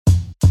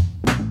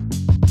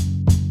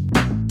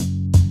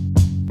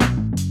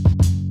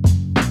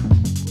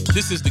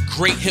This is the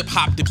Great Hip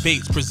Hop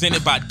Debates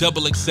presented by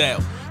Double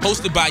XL.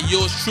 Hosted by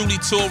yours truly,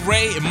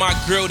 Torre, and my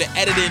girl, the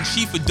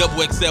editor-in-chief of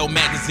Double XL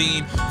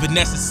magazine,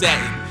 Vanessa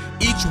Satin.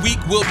 Each week,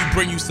 we'll be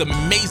bringing you some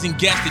amazing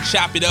guests to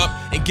chop it up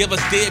and give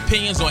us their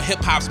opinions on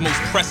hip-hop's most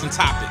pressing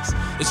topics.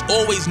 It's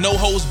always no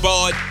holds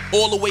barred,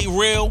 all the way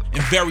real,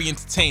 and very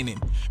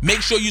entertaining.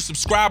 Make sure you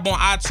subscribe on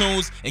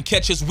iTunes and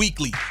catch us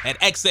weekly at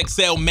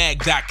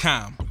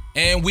xxlmag.com.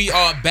 And we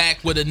are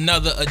back with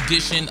another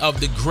edition of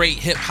the Great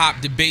Hip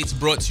Hop Debates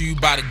brought to you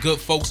by the good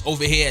folks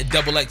over here at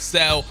Double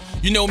XL.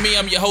 You know me,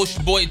 I'm your host,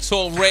 your boy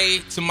Torre.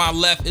 To my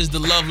left is the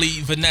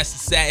lovely Vanessa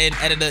Satin,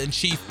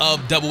 editor-in-chief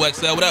of Double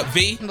XL. What up,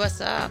 V? What's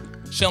up?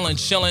 Chilling.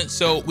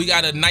 So we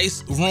got a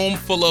nice room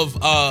full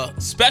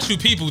of special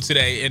people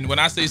today. And when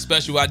I say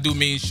special, I do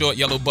mean short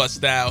yellow bus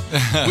style.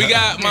 We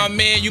got my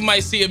man, you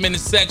might see him in the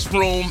sex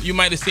room. You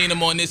might have seen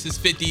him on This Is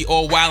 50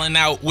 or Wildin'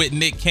 Out with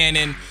Nick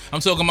Cannon.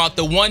 I'm talking about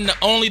the one, the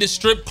only, the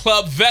strip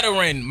club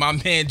veteran, my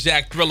man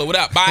Jack Thriller. What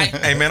up, bye?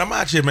 Hey, man, I'm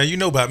out here, man. You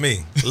know about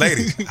me.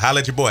 Ladies,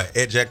 holla at your boy,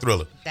 at Jack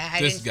Thriller.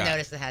 I didn't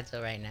notice the hat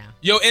till right now.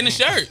 Yo, in the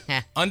shirt.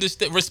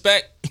 Understand,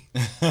 respect.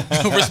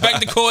 Respect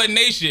the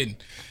coordination.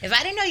 If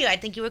I didn't know you,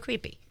 I'd think you were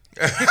creepy.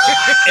 And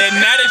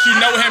now that you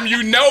know him,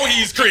 you know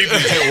he's creepy.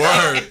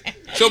 Word.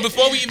 So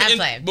before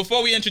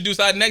we introduce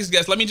our next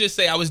guest, let me just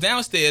say I was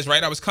downstairs,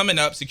 right? I was coming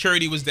up.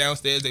 Security was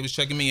downstairs. They was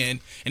checking me in,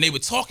 and they were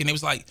talking. They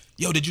was like,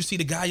 "Yo, did you see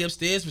the guy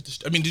upstairs with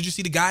the? Did you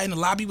see the guy in the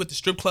lobby with the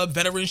strip club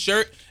veteran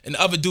shirt?" And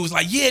the other dude was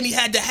like, "Yeah, and he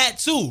had the hat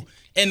too."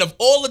 And of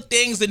all the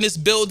things in this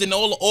building,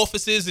 all the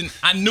offices, and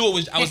I knew it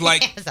was, I was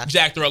like,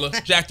 Jack Thriller.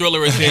 Jack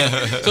Thriller is here.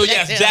 So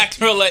yes, Jack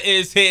Thriller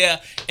is here.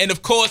 And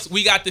of course,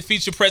 we got the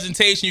feature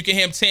presentation. You can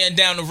hear him tearing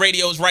down the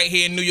radios right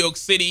here in New York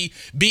City,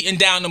 beating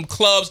down them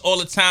clubs all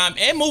the time,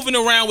 and moving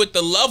around with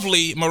the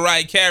lovely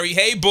Mariah Carey.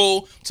 Hey,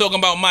 boo. Talking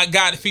about my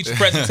guy, the feature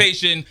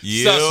presentation,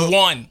 Sus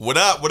One. What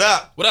up? What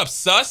up? What up,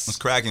 Sus? What's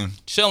cracking?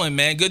 Chilling,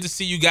 man. Good to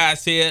see you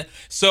guys here.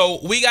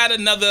 So we got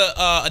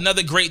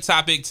another great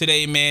topic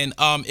today, man.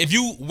 If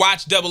you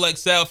watch Double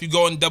XL, if you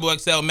go on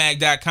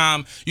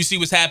doublexlmag.com, you see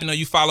what's happening, or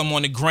you follow him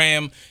on the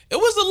gram. It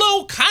was a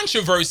little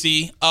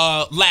controversy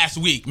last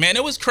week, man.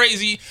 It was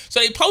crazy. So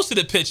they posted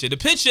a picture. The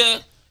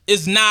picture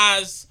is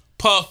Nas,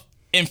 Puff,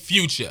 and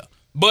Future.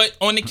 But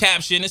on the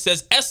caption, it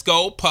says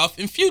Esco, Puff,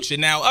 and Future.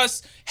 Now,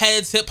 us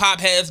heads, hip-hop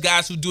heads,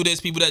 guys who do this,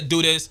 people that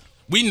do this,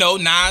 we know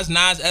Nas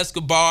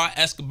Escobar,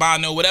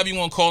 Escobano, whatever you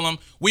want to call him.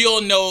 We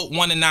all know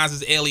one of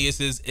Nas's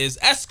aliases is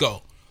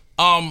Esco.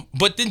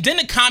 But then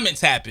the comments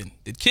happened.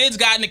 The kids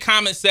got in the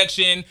comment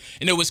section,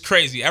 and it was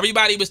crazy.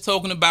 Everybody was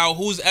talking about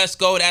who's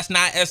Esco. That's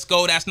not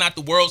Esco. That's not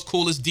the world's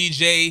coolest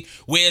DJ.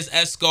 Where's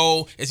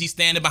Esco? Is he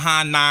standing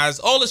behind Nas?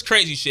 All this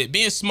crazy shit.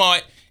 Being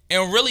smart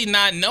and really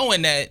not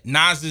knowing that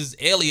Nas's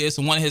alias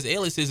and one of his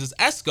aliases is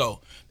Esco.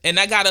 And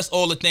that got us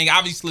all to think.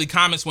 Obviously,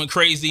 comments went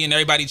crazy and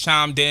everybody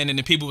chimed in, and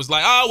then people was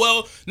like, oh,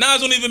 well,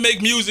 Nas don't even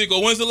make music,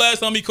 or when's the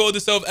last time he called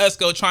himself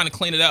Esco, trying to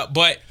clean it up.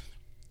 But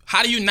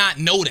how do you not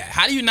know that?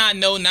 How do you not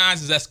know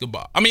Nas is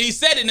Escobar? I mean, he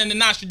said it in the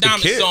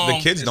Nostradamus song. The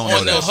kids don't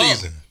know that.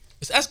 Season.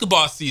 It's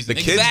Escobar season.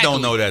 The kids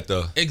don't know that,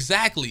 though.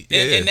 Exactly.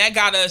 Yeah. And that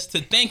got us to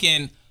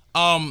thinking,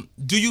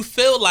 do you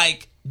feel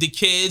like the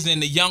kids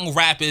and the young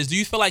rappers, do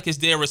you feel like it's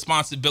their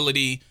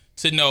responsibility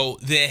to know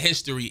their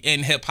history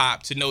in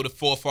hip-hop, to know the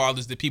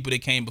forefathers, the people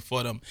that came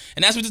before them?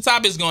 And that's what the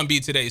topic is going to be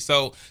today.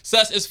 So,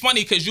 Sus, it's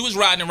funny because you was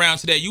riding around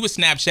today, you was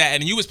Snapchatting,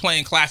 and you was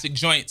playing classic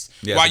joints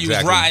while you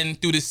was riding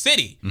through the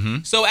city.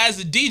 Mm-hmm. So, as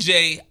a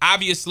DJ,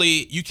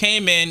 obviously, you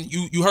came in,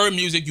 you heard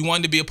music, you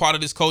wanted to be a part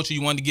of this culture,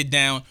 you wanted to get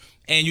down,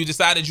 and you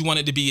decided you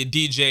wanted to be a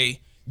DJ.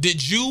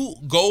 Did you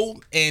go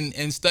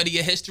and study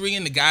your history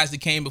and the guys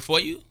that came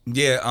before you?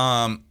 Yeah,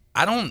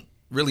 I don't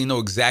really know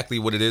exactly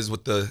what it is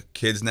with the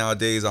kids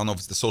nowadays. I don't know if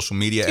it's the social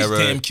media era.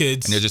 Damn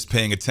kids. And they're just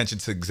paying attention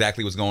to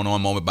exactly what's going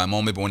on moment by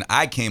moment. But when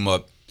I came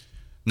up,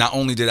 not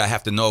only did I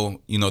have to know,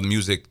 the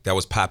music that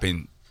was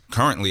popping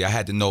currently, I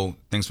had to know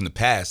things from the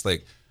past.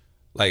 Like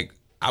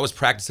I was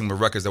practicing with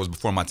records that was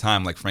before my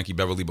time, like Frankie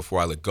Beverly, Before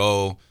I Let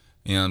Go.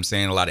 You know what I'm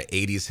saying? A lot of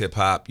 80s hip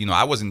hop.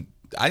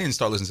 I didn't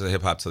start listening to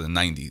hip hop till the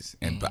 90s.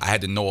 But I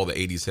had to know all the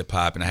 80s hip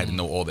hop, and I had to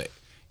know all the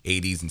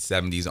 80s and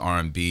 70s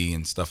R&B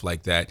and stuff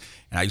like that.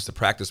 And I used to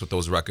practice with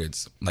those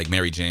records, like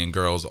Mary Jane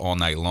Girls, All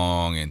Night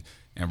Long, and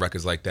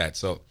records like that.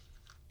 So,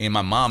 and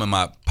my mom and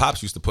my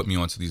pops used to put me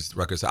onto these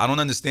records. So I don't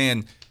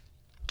understand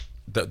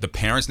the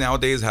parents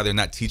nowadays, how they're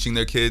not teaching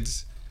their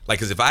kids. Like,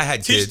 because if I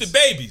had kids, teach the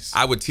babies,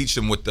 I would teach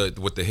them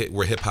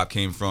where hip hop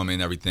came from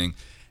and everything.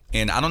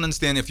 And I don't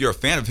understand, if you're a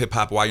fan of hip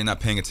hop, why you're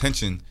not paying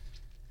attention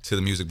to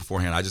the music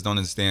beforehand. I just don't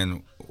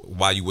understand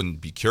why you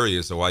wouldn't be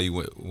curious, or why you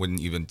wouldn't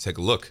even take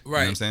a look. Right. You know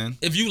what I'm saying?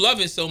 If you love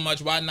it so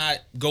much, why not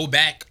go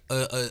back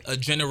a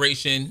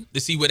generation to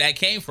see where that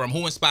came from?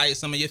 Who inspired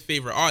some of your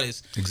favorite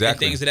artists?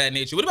 Exactly. And things of that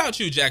nature. What about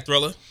you, Jack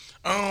Thriller?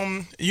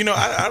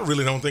 I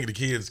really don't think the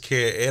kids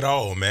care at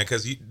all, man,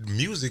 because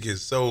music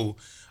is so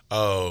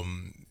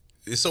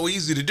It's so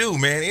easy to do,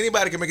 man.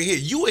 Anybody can make a hit.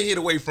 You a hit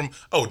away from.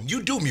 Oh,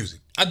 you do music.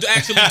 I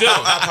actually do.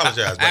 I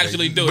apologize. I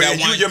actually do.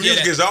 But your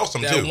music is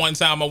awesome that too. One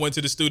time I went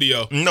to the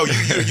studio. No,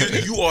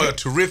 you are a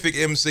terrific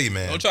MC,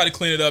 man. Don't try to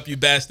clean it up, you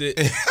bastard.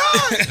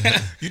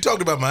 You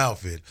talked about my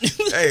outfit.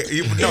 Hey,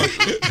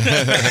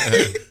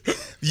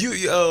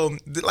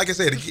 like I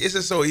said, it's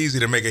just so easy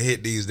to make a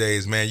hit these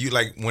days, man. You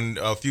like when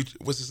Future,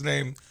 what's his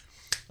name?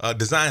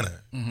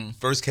 Designer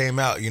first came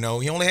out, he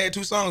only had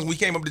 2 songs. We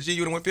came up to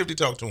GU and went 50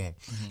 talk to him.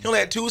 He only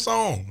had 2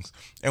 songs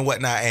and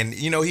whatnot. And,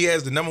 he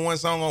has the #1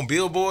 song on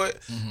Billboard.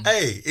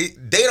 Hey,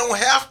 they don't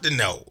have to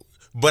know.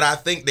 But I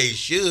think they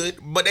should,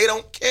 but they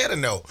don't care to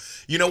know.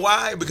 You know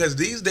why? Because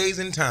these days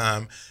in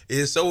time,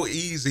 it's so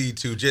easy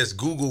to just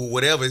Google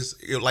whatever.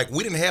 Like,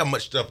 we didn't have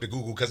much stuff to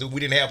Google because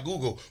we didn't have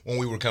Google when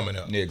we were coming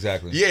up. Yeah,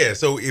 exactly. Yeah,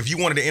 so if you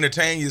wanted to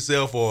entertain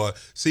yourself or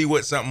see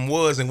what something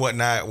was and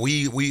whatnot,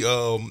 we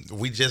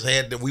just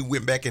had we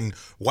went back and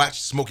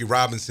watched Smokey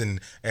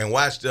Robinson and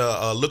watched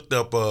looked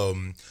up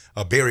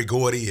Berry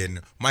Gordy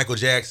and Michael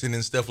Jackson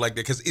and stuff like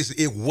that, because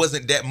it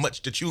wasn't that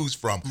much to choose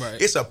from.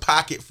 Right. It's a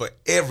pocket for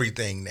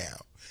everything now,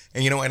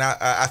 and and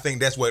I think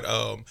that's what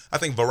I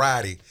think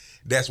variety.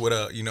 That's what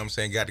what I'm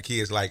saying, got the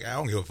kids like, I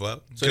don't give a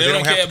fuck. So they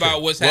don't care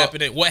about what's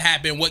happening, what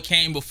happened, what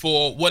came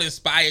before, what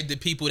inspired the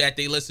people that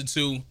they listen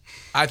to.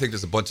 I think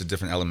there's a bunch of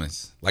different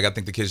elements. Like, I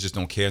think the kids just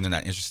don't care and they're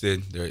not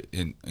interested. They're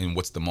in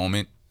what's the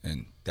moment,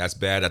 and that's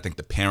bad. I think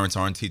the parents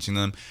aren't teaching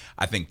them.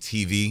 I think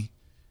TV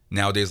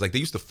nowadays, like, they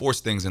used to force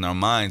things in our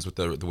minds with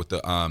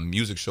the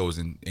music shows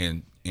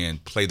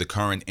and play the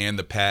current and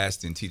the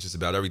past and teach us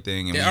about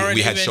everything. And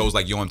we had shows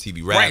like Yo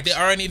MTV Raps. Right, there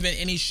aren't even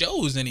any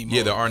shows anymore.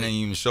 Yeah, there aren't any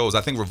even shows.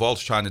 I think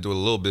Revolt's trying to do it a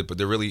little bit, but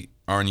there really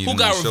aren't even Who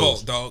got any Revolt,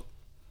 shows. dog?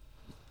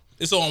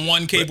 It's on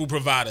one cable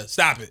provider.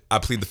 Stop it. I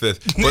plead the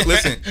fifth. But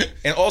listen,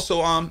 and also,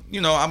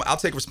 I'll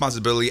take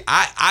responsibility.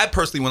 I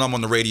personally, when I'm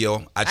on the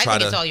radio, I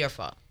think it's all your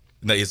fault.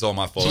 No, it's all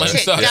my fault.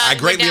 I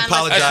greatly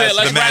apologize.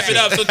 Let's wrap it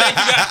up. So thank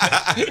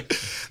you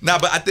guys. Nah,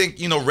 but I think,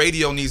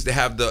 radio needs to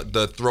have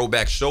the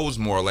throwback shows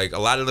more. Like, a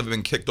lot of them have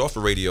been kicked off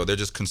of radio. They're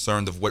just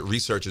concerned of what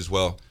research is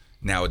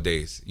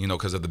nowadays,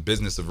 because of the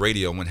business of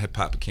radio. When hip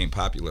hop became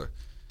popular,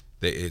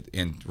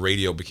 and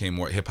radio became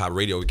more, hip hop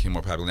radio became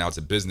more popular. Now it's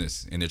a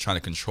business, and they're trying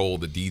to control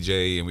the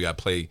DJ, and we got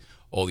to play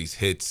all these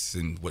hits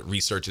and what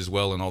research is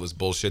and all this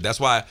bullshit. That's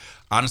why,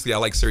 honestly, I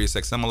like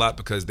SiriusXM a lot,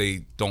 because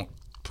they don't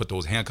put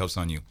those handcuffs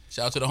on you.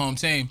 Shout out to the home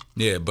team.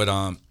 Yeah, but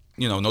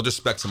no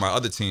disrespect to my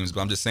other teams,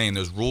 but I'm just saying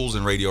there's rules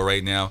in radio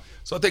right now.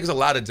 So I think there's a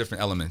lot of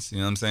different elements. You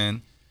know what I'm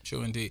saying?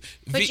 True indeed.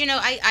 But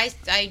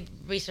I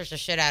researched the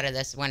shit out of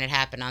this when it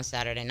happened on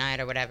Saturday night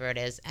or whatever it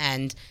is,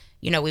 and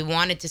we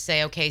wanted to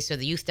say, okay, so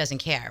the youth doesn't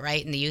care,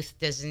 right? And the youth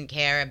doesn't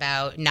care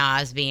about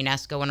Nas being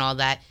Esco and all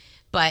that.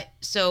 But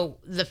so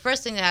the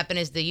first thing that happened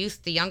is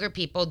the younger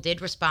people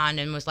did respond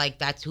and was like,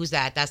 who's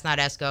that? That's not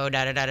Esco,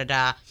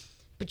 da-da-da-da-da.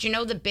 But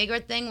the bigger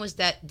thing was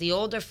that the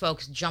older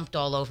folks jumped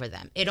all over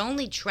them. It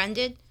only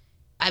trended.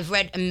 I've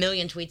read a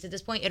million tweets at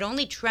this point. It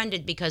only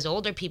trended because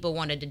older people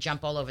wanted to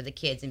jump all over the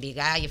kids and be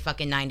like, you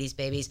fucking 90s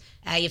babies.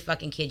 You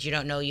fucking kids you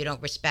don't know, you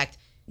don't respect.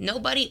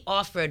 Nobody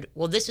offered,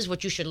 well, this is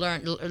what you should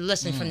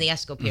listen from the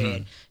Esco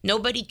period.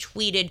 Nobody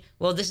tweeted,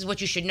 well, this is what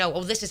you should know.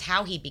 Oh, this is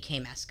how he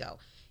became Esco.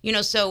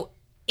 So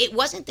it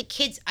wasn't the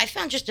kids. I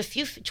found just a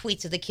few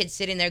tweets of the kids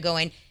sitting there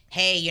going,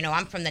 hey,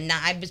 I'm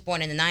I was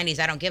born in the 90s.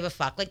 I don't give a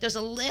fuck. Like, there's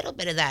a little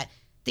bit of that.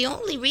 The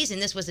only reason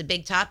this was a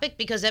big topic,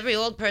 because every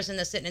old person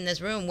that's sitting in this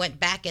room went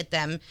back at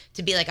them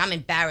to be like, I'm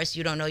embarrassed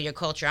you don't know your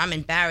culture. I'm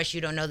embarrassed you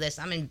don't know this.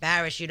 I'm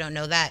embarrassed you don't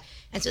know that.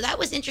 And so that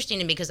was interesting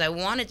to me, because I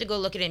wanted to go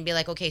look at it and be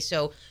like, okay,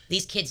 so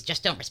these kids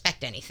just don't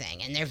respect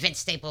anything. And they're Vince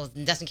Staples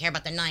and doesn't care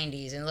about the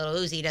 90s. And Lil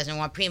Uzi doesn't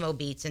want Primo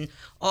beats and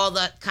all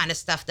the kind of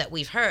stuff that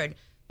we've heard.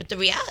 But the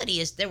reality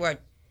is there were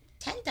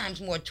 10 times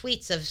more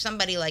tweets of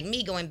somebody like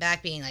me going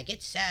back being like,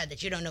 it's sad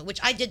that you don't know, which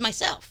I did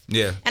myself.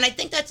 Yeah. And I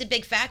think that's a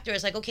big factor.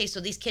 It's like, okay, so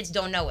these kids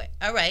don't know it.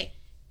 All right.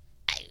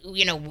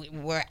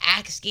 We're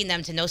asking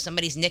them to know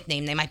somebody's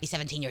nickname. They might be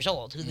 17 years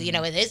old.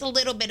 It is a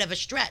little bit of a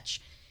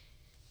stretch.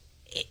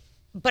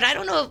 But I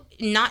don't know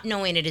if not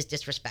knowing it is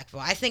disrespectful.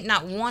 I think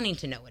not wanting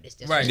to know it is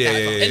disrespectful.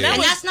 Right. Yeah.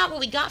 And that's not what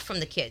we got from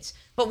the kids.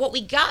 But what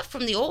we got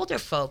from the older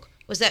folk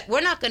was that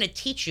we're not going to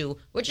teach you.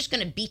 We're just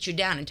going to beat you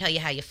down and tell you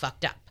how you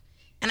fucked up.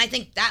 And I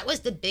think that was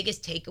the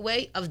biggest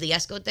takeaway of the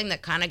Esco thing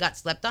that kind of got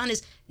slept on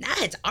is,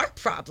 it's our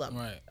problem.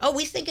 Right. Oh,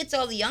 we think it's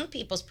all the young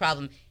people's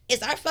problem.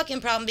 It's our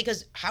fucking problem,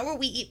 because how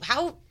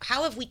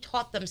have we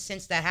taught them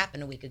since that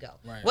happened a week ago?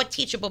 Right. What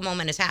teachable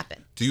moment has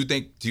happened? Do you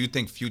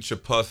think Future,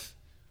 Puff,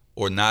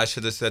 or Nas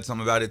should have said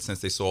something about it, since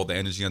they saw all the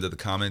energy under the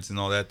comments and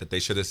all that they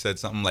should have said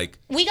something like...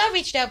 We got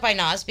reached out by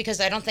Nas because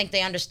I don't think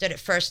they understood at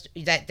first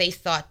that they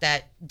thought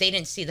that they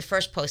didn't see the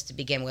first post to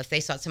begin with. They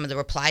saw some of the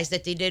replies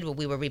that they did, what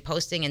we were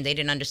reposting, and they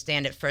didn't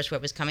understand at first where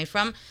it was coming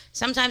from.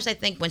 Sometimes I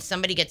think when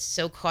somebody gets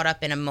so caught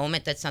up in a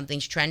moment that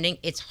something's trending,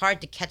 it's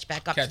hard to catch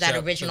back up to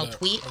that original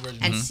tweet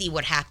and see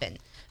what happened.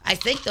 I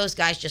think those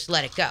guys just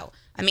let it go.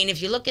 I mean,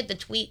 if you look at the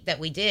tweet that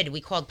we did,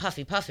 we called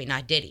Puffy Puffy,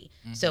 not Diddy.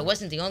 So it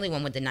wasn't the only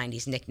one with the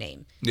 90s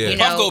nickname. Yeah. You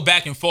Puff know? go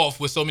back and forth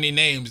with so many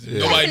names.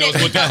 Nobody knows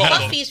what to Definitely. call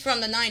them. Puffy's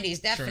from the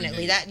 90s,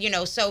 definitely. That, you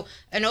know, so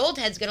an old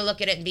head's going to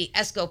look at it and be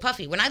Esco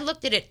Puffy. When I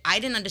looked at it, I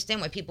didn't understand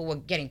why people were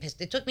getting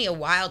pissed. It took me a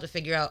while to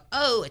figure out,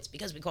 oh, it's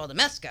because we called him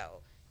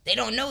Esco. They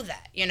don't know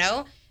that, you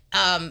know?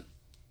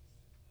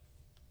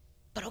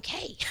 But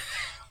okay.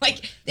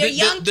 Like, they're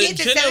young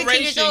kids at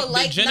 17 years old.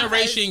 Like, the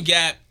generation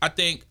gap, I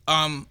think,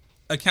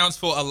 accounts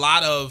for a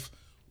lot of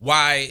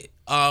why,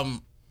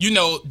 you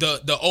know,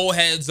 the old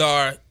heads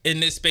are in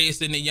this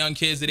space and the young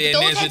kids are there. The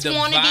and old there's heads a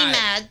want to be divide.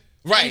 mad,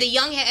 Right.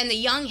 and the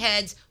young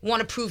heads want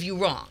to prove you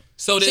wrong.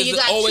 So there's you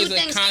got always two a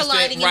things constant,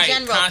 colliding right, in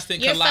general.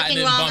 constant You're colliding fucking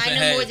and wrong. bumping I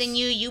know more heads. than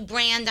you. You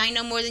brand. I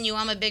know more than you.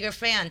 I'm a bigger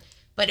fan.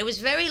 But it was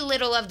very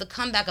little of the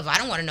comeback of I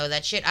don't want to know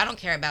that shit. I don't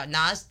care about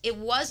Nas. It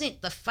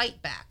wasn't the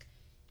fight back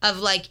of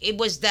like it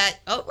was that.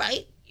 Oh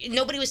right.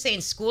 Nobody was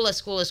saying school us,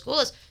 school us, school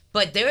us.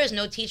 But there is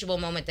no teachable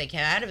moment that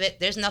came out of it.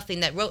 There's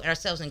nothing that wrote,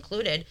 ourselves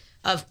included,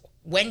 of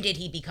when did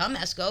he become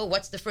Esco?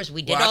 What's the first?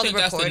 We did all the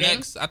recording.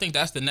 I think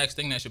that's the next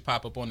thing that should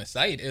pop up on the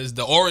site is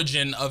the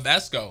origin of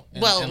Esco.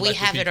 Well, we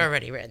have it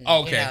already written.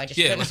 Okay. You know, I just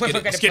Yeah,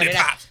 couldn't- let's get it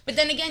out. popped. But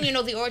then again, you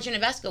know, the origin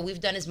of Esco, we've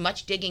done as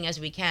much digging as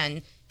we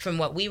can from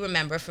what we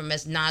remember from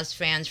as Nas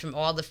fans, from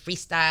all the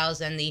freestyles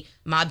and the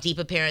Mobb Deep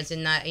appearance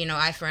in, you know,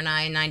 Eye for an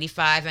Eye in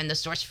 95 and the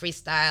Source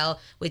freestyle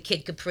with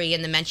Kid Capri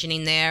and the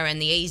mentioning there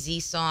and the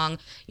AZ song,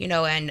 you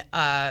know, and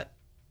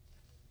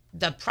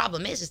the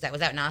problem is that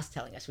without Nas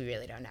telling us, we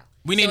really don't know.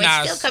 We need so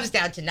Nas. It still comes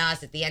down to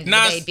Nas at the end of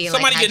Nas, the day being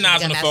somebody like, get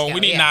Nas on the phone. Esco? We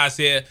need Yeah. Nas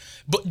here.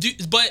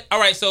 But all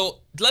right, so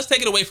let's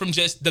take it away from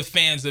just the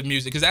fans of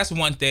music because that's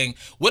one thing.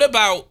 What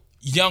about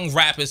young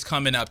rappers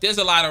coming up? There's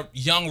a lot of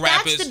young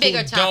rappers the who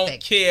bigger don't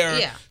topic. care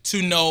Yeah.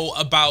 to know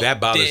about That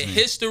bothers their me.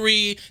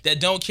 history, that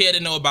don't care to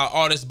know about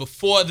artists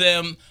before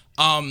them.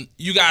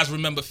 You guys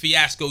remember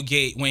Fiasco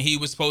Gate when he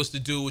was supposed to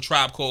do a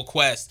Tribe Called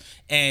Quest,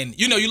 and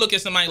you know you look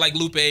at somebody like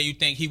Lupe, you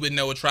think he would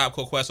know a Tribe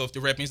Called Quest off the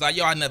rip, and he's like,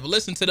 yo, I never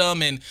listened to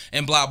them,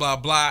 and blah blah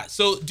blah.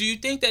 So do you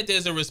think that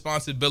there's a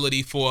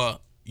responsibility for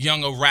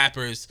younger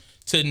rappers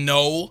to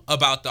know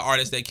about the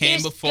artists that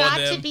came before them?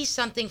 There's got to be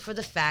something for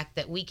the fact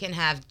that we can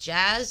have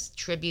jazz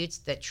tributes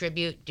that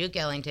tribute Duke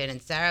Ellington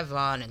and Sarah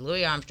Vaughan and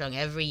Louis Armstrong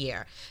every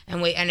year,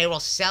 and it will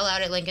sell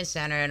out at Lincoln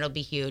Center and it'll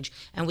be huge.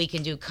 And we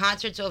can do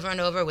concerts over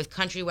and over with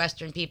country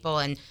western people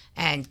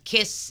and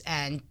Kiss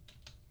and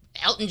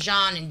Elton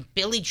John and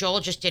Billy Joel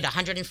just did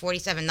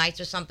 147 nights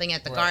or something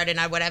at the Garden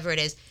or whatever it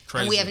is.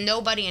 Crazy. And we have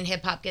nobody in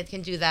hip hop that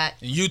can do that.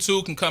 And you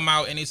two can come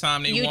out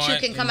anytime they want. You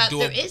two can come and out. do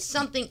There it. is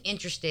something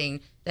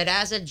interesting that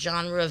as a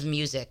genre of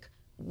music,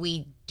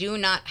 we do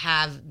not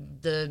have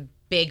the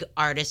big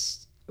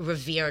artists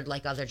revered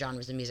like other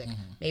genres of music.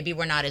 Maybe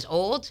we're not as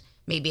old.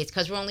 Maybe it's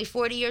because we're only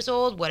 40 years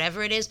old,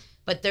 whatever it is.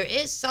 But there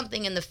is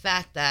something in the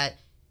fact that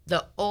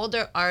the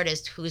older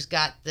artist who's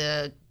got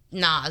the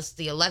Nas,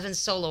 the 11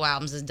 solo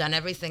albums, has done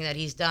everything that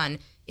he's done,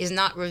 is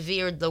not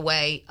revered the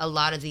way a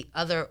lot of the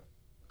other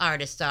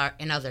artists are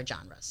in other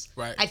genres.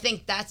 Right. I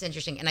think that's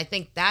interesting. And I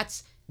think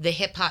that's the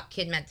hip hop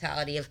kid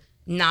mentality of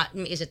not,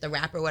 is it the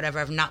rap or whatever,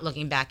 of not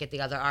looking back at the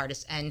other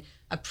artists and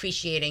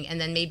appreciating. And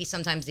then maybe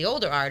sometimes the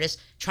older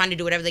artists trying to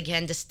do whatever they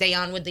can to stay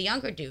on with the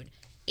younger dude.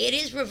 It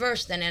is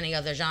reversed than any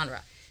other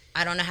genre.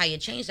 I don't know how you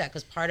change that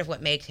because part of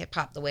what makes hip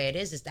hop the way it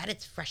is that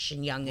it's fresh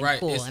and young and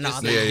cool and all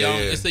that.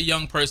 It's a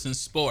young person's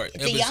sport.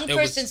 It's a young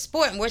person's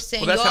sport, and we're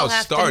saying Well, you that's how all it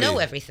have to started. know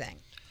everything.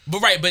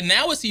 But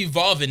now it's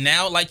evolving.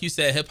 Now, like you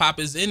said, hip hop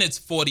is in its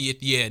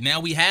 40th year. Now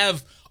we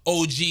have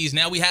OGs.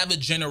 Now we have a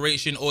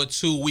generation or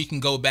two we can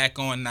go back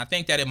on. And I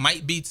think that it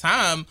might be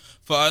time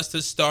for us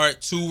to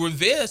start to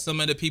revere some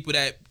of the people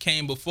that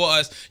came before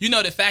us. You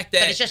know, the fact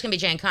that But it's just gonna be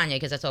Jay and Kanye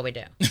because that's all we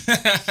do.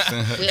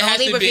 We has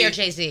only to revere be-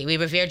 Jay-Z. We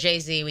revere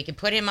Jay-Z. We can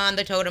put him on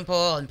the totem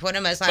pole and put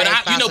him as high But as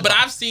possible.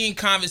 I've seen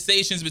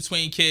conversations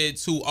between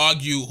kids who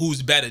argue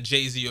who's better,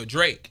 Jay-Z or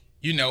Drake.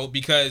 You know,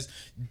 because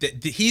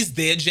he's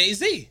their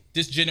Jay-Z,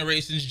 this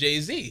generation's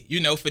Jay-Z. You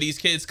know, for these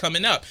kids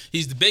coming up,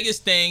 he's the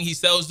biggest thing. He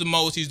sells the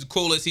most. He's the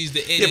coolest. He's the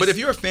ittest. Yeah, but if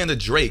you're a fan of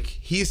Drake,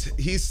 he's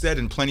said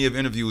in plenty of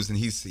interviews and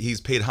he's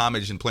paid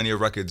homage in plenty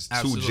of records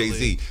Absolutely. to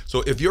Jay-Z.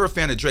 So if you're a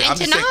fan of Drake, And I'm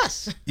to just saying,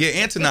 Nas. yeah,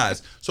 and to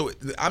Nas. So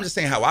I'm just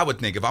saying how I would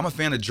think. If I'm a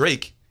fan of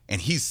Drake and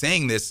he's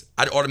saying this,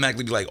 I'd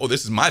automatically be like, oh,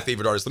 this is my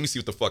favorite artist. Let me see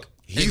what the fuck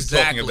he's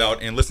Exactly. talking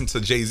about and listen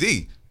to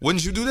Jay-Z.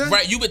 Wouldn't you do that?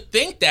 right, you would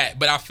think that,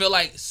 but I feel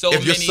like If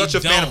you're many such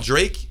a fan don't. of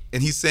Drake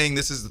and he's saying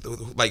this is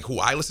like who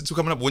I listen to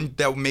coming up, wouldn't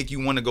that make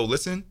you want to go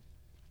listen?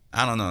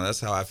 I don't know. That's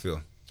how I feel.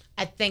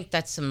 I think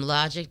that's some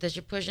logic that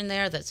you're pushing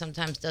there that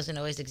sometimes doesn't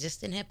always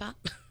exist in hip hop.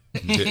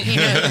 you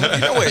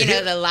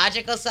know, the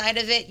logical side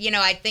of it. You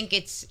know, I think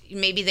it's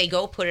maybe they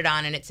go put it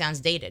on and it sounds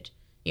dated.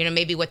 You know,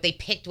 maybe what they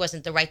picked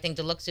wasn't the right thing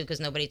to look to because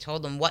nobody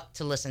told them what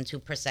to listen to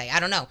per se. I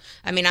don't know.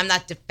 I mean, I'm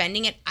not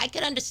defending it. I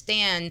could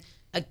understand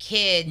a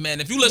kid. Man,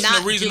 if you listen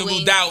not to Reasonable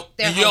doing Doubt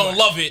their and you don't homework.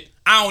 love it,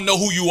 I don't know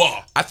who you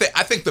are. I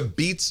think the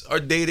beats are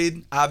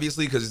dated,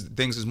 obviously, because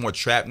things is more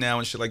trap now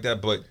and shit like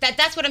that. But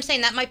that's what I'm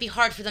saying. That might be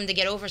hard for them to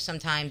get over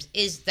sometimes.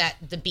 Is that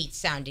the beats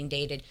sounding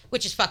dated,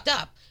 which is fucked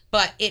up.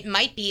 But it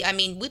might be. I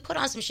mean, we put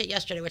on some shit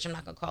yesterday, which I'm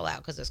not gonna call out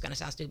because it's gonna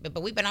sound stupid.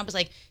 But I was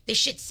like, this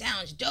shit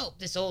sounds dope.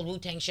 This old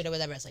Wu-Tang shit or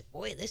whatever. It's like,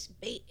 boy, this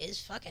beat is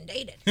fucking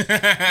dated. You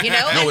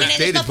know, No, it's dated,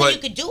 there's nothing but- you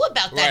could do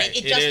about that. Right.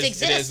 It just It is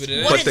exists. what it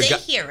is. What But are the they guy-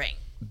 hearing?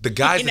 the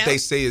guys You that know? they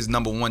say is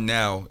number one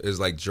now is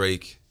like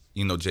Drake,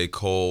 J.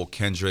 Cole,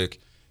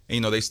 Kendrick.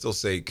 And, they still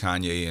say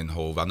Kanye and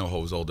Hove. I know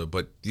Hove's older,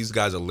 but these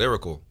guys are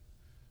lyrical.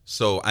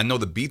 So I know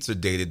the beats are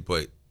dated,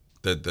 but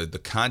the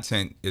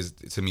content is,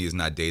 to me, is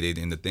not dated,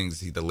 and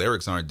the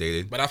lyrics aren't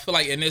dated. But I feel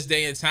like in this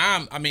day and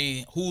time, I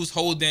mean, who's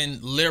holding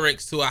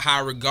lyrics to a high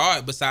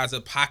regard besides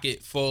a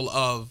pocket full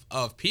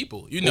of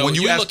people? But when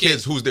you ask look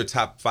kids who's their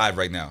top 5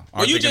 right now,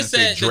 well, aren't you they gonna just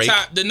say said Drake?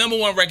 the number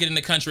one record in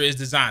the country is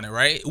Designer,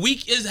 right?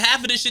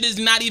 Half of this shit is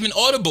not even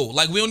audible.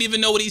 Like, we don't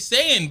even know what he's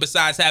saying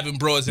besides having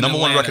bros in Number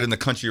one Atlanta. record in the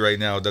country right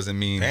now doesn't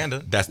mean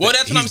Panda. that's Well,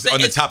 that's what I'm he's saying. on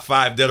the It's- top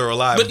 5 dead or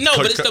alive. But no,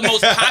 but it's the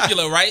most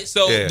popular, right?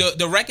 So Yeah.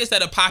 the records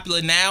that are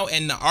popular now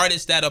and the artists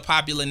that are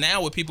popular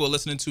now, what people are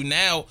listening to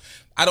now,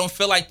 I don't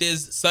feel like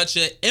there's such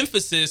an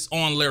emphasis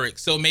on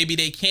lyrics. So maybe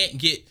they can't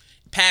get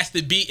past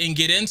the beat and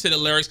get into the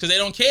lyrics because they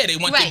don't care. They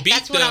want the Right, beat.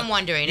 that's what I'm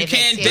wondering, You if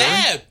can't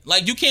it's- dab.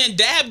 Like, you can't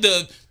dab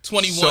the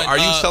 21. So are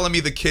you telling me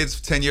the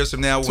kids 10 years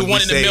from now to when we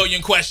one in a say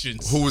million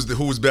questions?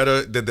 who's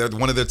better, that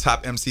one of their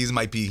top MCs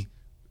might be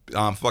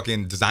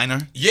fucking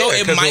Designer? Yeah, Yo, it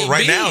because might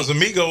right be. now it's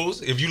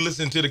Amigos. If you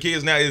listen to the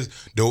kids now, is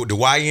the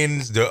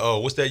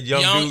YNs, what's that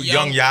young dude,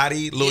 Young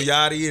Yachty, Lil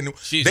Yachty, and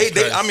Jesus they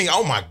Christ. I mean,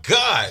 oh my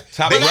God,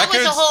 Top They- Well, that was the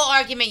records? whole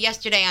argument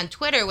yesterday on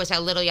Twitter was how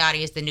Lil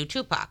Yachty is the new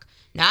Tupac.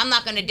 Now, I'm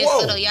not going to diss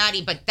Whoa. Lil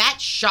Yachty, but that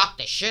shocked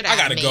the shit out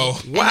gotta of me. go.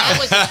 And Wow. that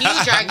was a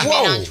huge argument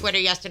Whoa. on Twitter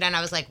yesterday, and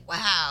I was like,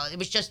 wow. It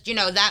was just,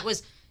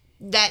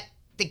 that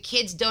the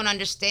kids don't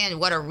understand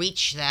what a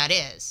reach that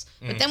is.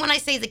 But then when I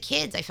say the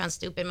kids, I found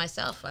stupid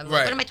myself. I'm like,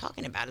 Right. what am I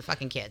talking about? The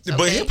fucking kids. But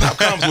okay? hip hop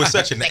comes with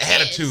such an The kids,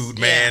 attitude,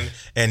 man,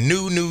 and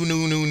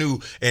new.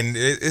 And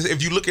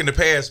if you look in the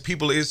past,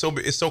 people it's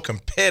so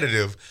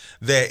competitive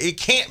that it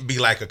can't be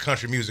like a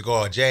country music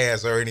or a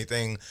jazz or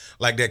anything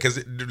like that.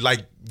 Because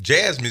like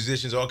jazz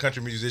musicians or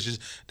country musicians,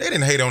 they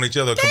didn't hate on each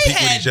other, or They compete with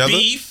had each other.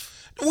 beef.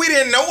 We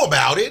didn't know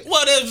about it.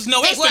 Well, there was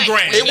no They weren't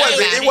Instagram. tweeting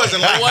It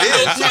wasn't like There was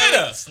this. no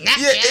Twitter.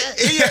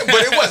 Snapchat. Yeah, but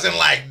it wasn't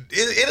like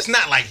it's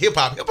not like hip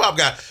hop. Hip hop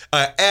got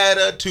an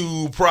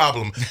attitude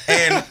problem,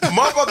 and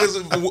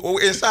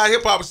motherfuckers inside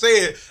hip hop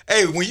said,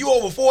 "Hey, when you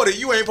over 40,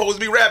 you ain't supposed to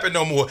be rapping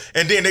no more."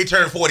 And then they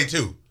turned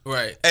 42.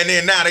 Right. And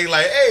then now they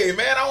like, hey,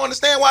 man, I don't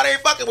understand why they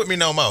ain't fucking with me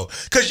no more.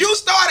 Because you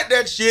started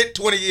that shit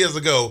 20 years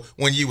ago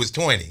when you was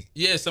 20.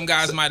 Yeah, some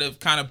guys might have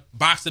kind of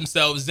boxed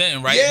themselves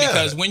in, right? Yeah.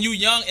 Because when you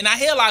young, and I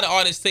hear a lot of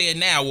artists say it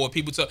now, or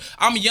people talk,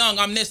 I'm young,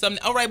 I'm this, I'm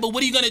all right, but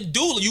what are you gonna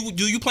do?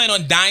 Do you plan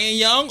on dying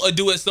young, or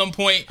do at some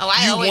point Oh,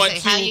 I you always want say,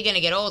 to? how are you going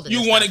to get older?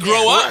 You want to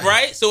grow up,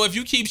 right? So if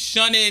you keep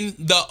shunning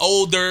the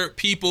older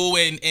people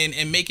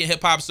and making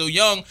hip hop so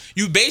young,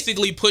 you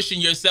basically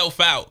pushing yourself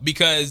out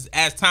because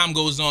as time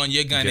goes on,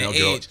 you're gonna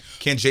age.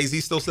 Can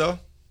Jay-Z still sell?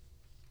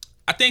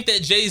 I think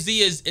that Jay-Z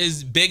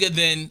is bigger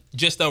than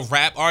just a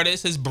rap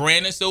artist. His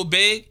brand is so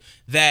big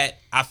that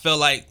I feel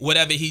like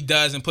whatever he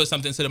does and put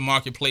something to the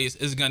marketplace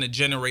is going to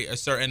generate a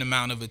certain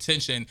amount of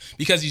attention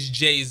because he's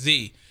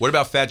Jay-Z. What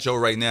about Fat Joe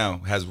right now?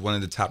 Has one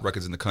of the top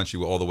records in the country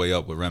with All the Way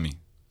Up with Remy.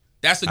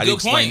 That's a How do you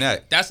good explain point.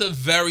 that? That's a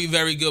very,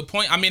 very good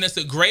point. I mean, it's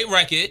a great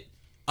record.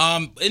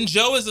 And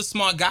Joe is a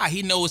smart guy.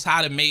 He knows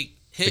how to make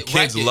hit The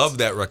kids records. love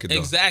that record, though.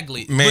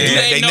 Exactly. Man. But do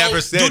They know, never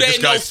said do this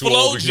they know guy's too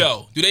old.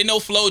 FloJo? Do they know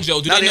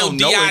FloJo? Do Now they know don't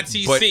know it,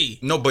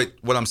 DITC? but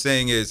what I'm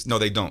saying is, no,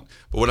 they don't.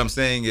 But what I'm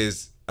saying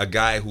is a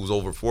guy who's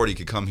over 40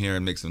 could come here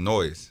and make some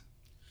noise.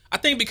 I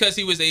think because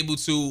he was able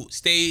to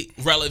stay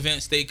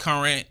relevant, stay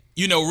current,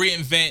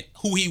 reinvent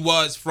who he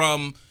was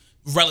from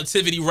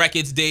Relativity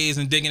Records days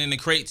and digging in the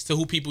crates to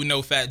who people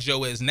know Fat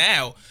Joe is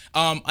now.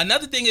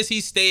 Another thing is he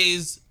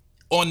stays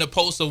on the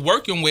post of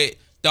working with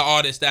the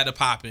artists that are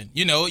popping.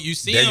 You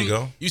see There him. you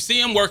go. You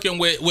see him working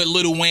with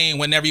Lil Wayne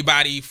when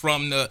everybody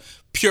from the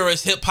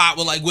purest hip hop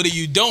were like, "What are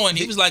you doing?"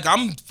 He was like,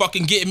 "I'm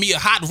fucking getting me a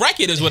hot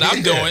record," is what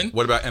I'm doing.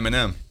 What about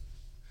Eminem?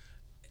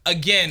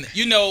 Again,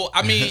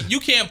 I mean, you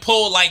can't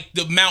pull like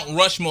the Mount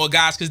Rushmore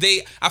guys because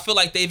I feel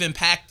like they've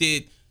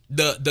impacted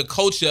the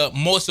culture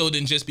more so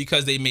than just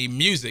because they made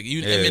music.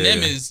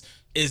 Eminem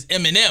is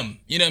Eminem.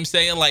 You know what I'm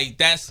saying? Like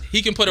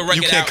he can put a record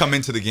You can't out. come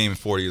into the game at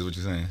 40 is what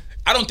you're saying.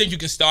 I don't think you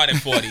can start at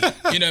 40. You know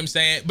what I'm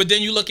saying? But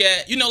then you look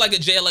at, like a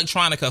Jay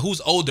Electronica, who's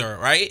older,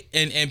 right?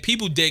 And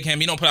people dig him.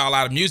 He don't put out a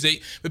lot of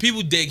music, but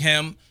people dig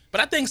him.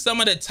 But I think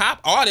some of the top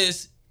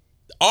artists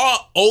are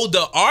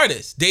older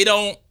artists. They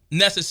don't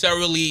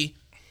necessarily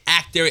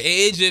act their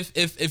age,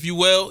 if you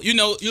will. You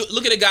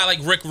look at a guy like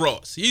Rick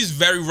Ross. He's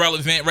very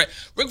relevant, right?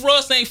 Rick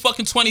Ross ain't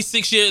fucking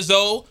 26 years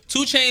old. 2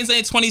 Chainz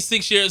ain't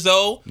 26 years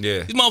old.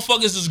 Yeah. These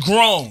motherfuckers is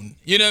grown.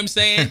 You know what I'm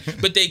saying?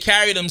 But they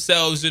carry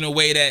themselves in a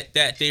way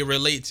that they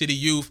relate to the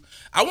youth.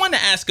 I want to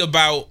ask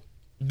about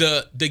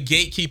the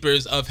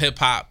gatekeepers of hip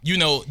hop, you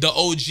know, the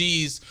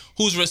OGs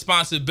whose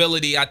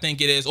responsibility I think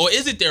it is, or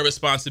is it their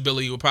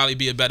responsibility would probably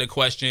be a better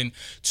question,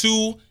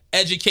 to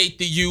educate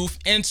the youth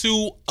and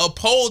to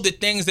uphold the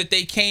things that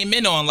they came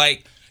in on.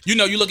 Like, you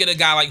know, you look at a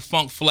guy like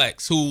Funk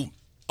Flex, who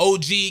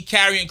OG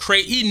carrying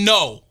crate, he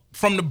know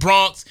from the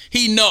Bronx,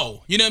 he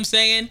know, you know what I'm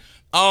saying?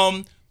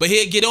 But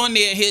he'll get on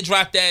there and he'll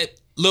drop that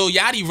Lil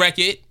Yachty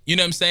record, you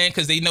know what I'm saying?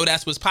 Because they know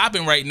that's what's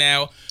popping right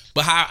now.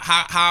 But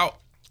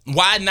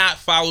why not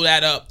follow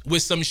that up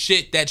with some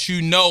shit that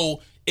you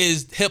know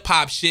is hip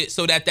hop shit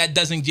so that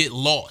doesn't get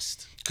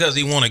lost? Because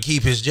he want to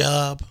keep his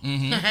job.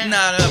 Mm-hmm.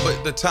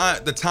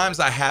 But the times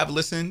I have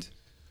listened,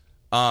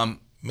 from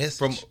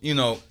it's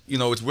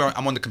where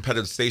I'm on the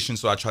competitive station,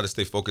 so I try to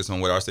stay focused on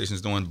what our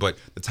station's doing. But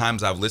the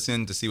times I've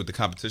listened to see what the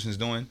competition's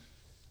doing,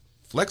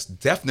 Flex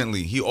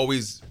definitely, he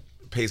always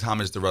pays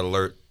homage to Red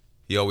Alert.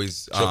 He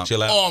always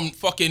chill out.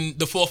 Fucking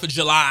the 4th of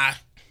July.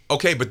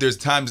 Okay, but there's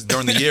times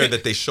during the year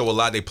that they show a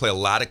lot. They play a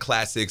lot of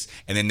classics,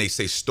 and then they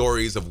say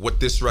stories of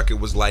what this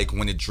record was like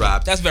when it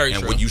dropped. That's very true.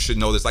 And what you should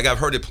know this. Like, I've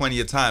heard it plenty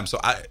of times. So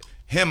I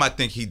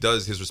think he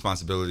does his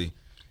responsibility.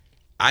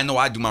 I know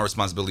I do my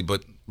responsibility,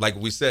 but like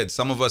we said,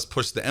 some of us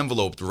push the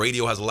envelope. The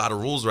radio has a lot of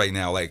rules right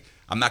now. Like,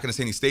 I'm not going to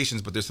say any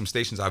stations, but there's some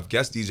stations I've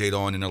guest DJ'd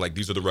on, and they're like,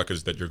 these are the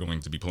records that you're going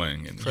to be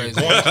playing. And Crazy.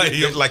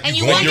 You're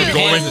wonder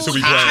going who to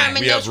be playing. determined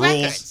We have those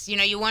rules. records. You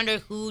know, you wonder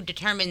who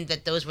determined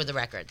that those were the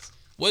records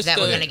What's that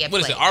the, were going to get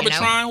what played. is it,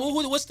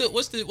 Arbitron?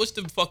 What's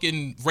the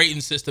fucking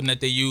rating system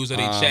that they use or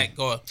they check,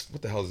 or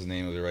what the hell is the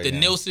name of it right the now?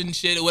 Nielsen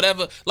shit or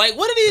whatever? Like,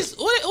 what are these?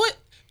 What?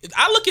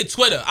 I look at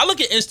Twitter. I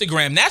look at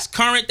Instagram. That's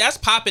current. That's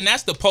popping.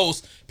 That's the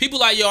post. People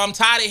like, yo, I'm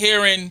tired of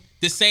hearing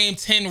the same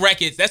 10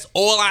 records. That's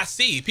all I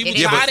see. People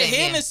tired of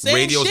hearing the same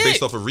Radio's shit.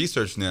 based off of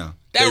research now.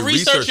 That They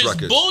research is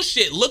records.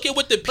 bullshit. Look at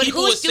what the But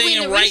people are who's doing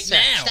saying the right research?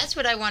 now. That's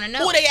what I want to know.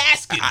 Who are they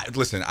asking?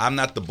 Listen, I'm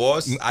not the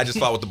boss. I just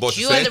follow what the boss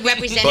You is are saying. the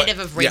representative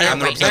of radio I'm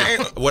the right now.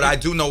 representative. What I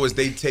do know is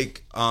they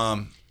take,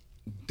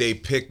 they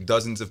pick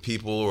dozens of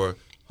people or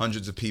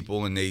hundreds of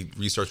people, and they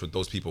research what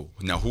those people.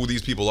 Now, who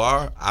these people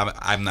are,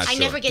 I'm not I sure.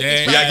 never get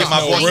Damn. these Yeah, I phone get my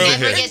calls. voice I in never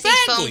here. get these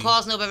Exactly. phone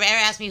calls. Nobody ever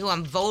asks me who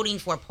I'm voting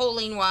for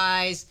polling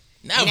wise.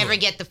 I Never. never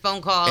get the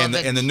phone call. And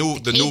the new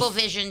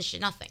Cablevision,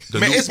 shit, nothing. The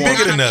Man, new it's form-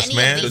 bigger than Not on us, any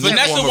man. of The these. new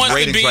Vanessa form wants of to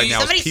ratings be- right now is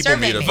Somebody people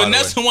survey meter, me. by the way.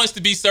 Vanessa wants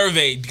to be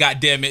surveyed. God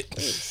damn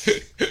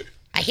it.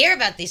 I hear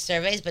about these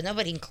surveys, but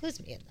nobody includes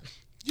me in them.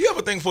 You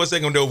ever think for a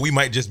second though we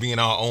might just be in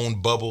our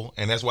own bubble,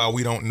 and that's why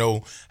we don't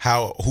know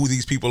who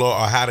these people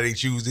are or how do they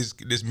choose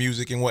this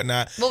music and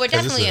whatnot? Well, we're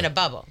 'Cause it's definitely in a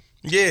bubble.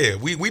 Yeah,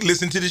 we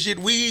listen to the shit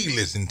we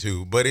listen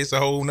to, but it's a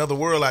whole nother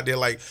world out there.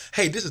 Like,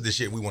 hey, this is the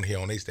shit we want to hear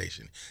on their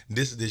station.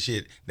 This is the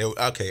shit that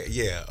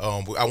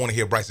I want to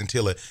hear Bryson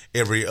Tiller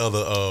every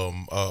other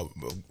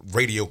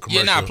radio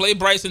commercial. Yeah, play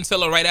Bryson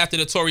Tiller right after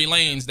the Tory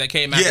Lanez that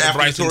came after Yeah, after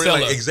Bryson Tory Tiller.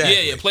 Lanez,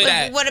 exactly. Yeah, play But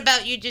that. what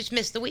about you just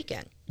missed the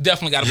weekend?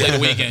 Definitely got to play the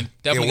weekend.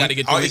 Definitely got to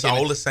get the It's weekend.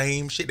 all the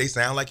same shit. They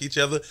sound like each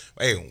other.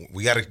 Hey,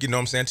 we got to, you know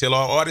what I'm saying, tell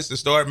our artists to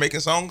start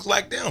making songs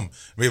like them.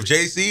 I mean, if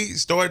Jay-Z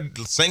started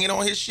singing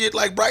on his shit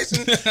like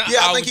Bryson, yeah,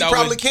 I think he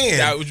probably can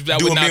that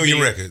do would a not million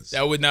be, records.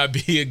 That would not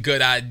be a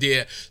good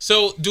idea.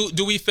 So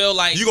do we feel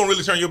like... You gonna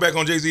really turn your back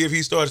on Jay-Z if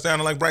he started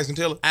sounding like Bryson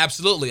Tiller?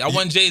 Absolutely. I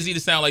want Jay-Z to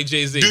sound like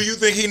Jay-Z. Do you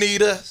think he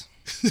need us?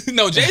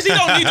 No, Jay-Z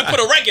don't need to put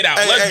a record out.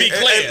 Let's be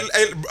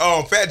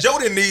clear. Fat Joe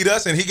didn't need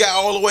us, and he got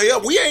all the way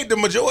up. We ain't the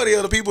majority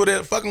of the people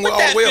that fucking went all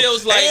that the way up.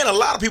 feels like- And a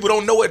lot of people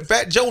don't know what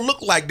Fat Joe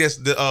looked like. This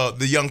the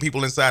young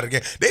people inside of the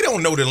game. They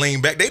don't know the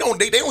lean back. They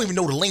don't even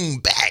know the lean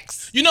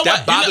backs. You know That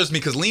what? bothers me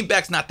because lean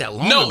back's not that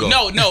long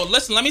ago. No.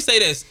 Listen, let me say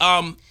this.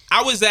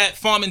 I was at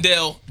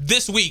Farmingdale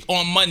this week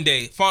on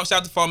Monday. Shout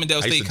out to Farmingdale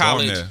I State used to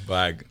College. dorm there,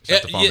 but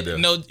shout out to Farmingdale.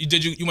 No,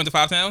 did you went to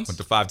Five Towns? Went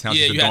to Five Towns.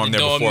 Yeah, Used to you had dorm to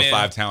there dorm before there.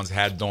 Five Towns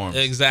had dorms.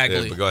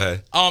 Exactly. Yeah, but go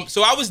ahead.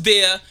 So I was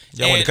there,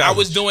 Y'all went and to I college.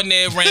 was doing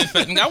their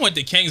Ramfest. I went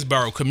to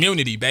Kingsborough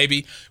Community,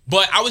 baby.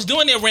 But I was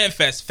doing their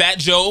Ramfest. Fat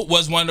Joe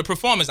was one of the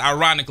performers,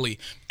 ironically.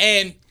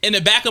 And in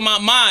the back of my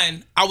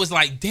mind, I was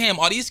like, damn,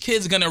 are these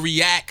kids going to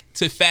react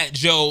to Fat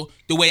Joe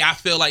the way I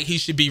feel like he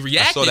should be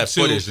reacted to? I saw that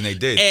footage, and they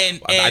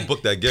did. I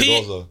booked that gig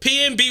also.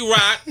 PNB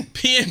Rock,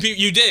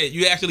 you did.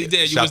 You actually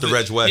did. You Shout was to the-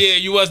 Reg West. Yeah,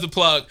 you was the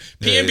plug.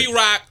 PNB Yeah.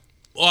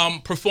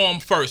 Rock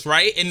performed first,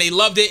 right? And they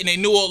loved it, and they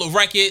knew all the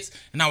records.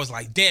 And I was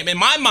like, damn. In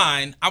my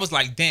mind, I was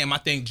like, damn, I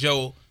think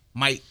Joe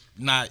might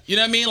not, you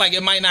know what I mean? Like,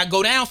 it might not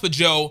go down for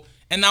Joe.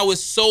 And I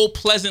was so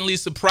pleasantly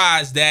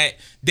surprised that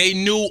they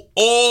knew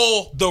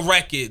all the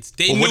records.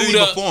 They But knew when did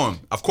he perform?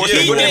 Of course, Yeah,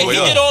 they he went did, all the way he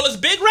up. did all his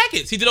big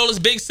records. He did all his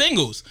big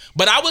singles.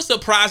 But I was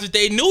surprised that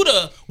they knew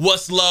the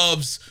What's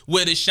Loves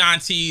with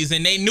Ashanti's,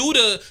 and they knew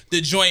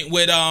the joint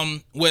with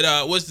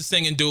what's the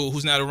singing dude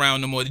who's not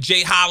around no more? The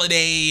Jay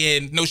Holiday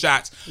and No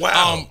Shots.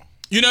 Wow.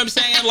 You know what I'm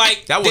saying?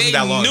 Like That wasn't they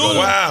that long knew, ago, though.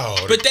 Wow.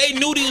 But they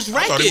knew these I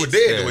records. thought he was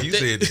dead the Yeah. way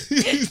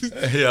you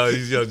said. Yo,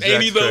 Ain't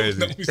Jack's he though? crazy.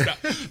 No, we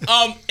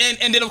stop.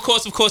 And then of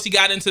course he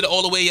got into the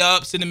All the Way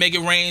Ups and the Make It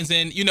Rains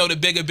and the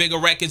bigger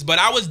records. But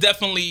I was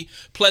definitely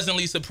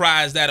pleasantly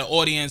surprised that an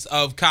audience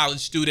of college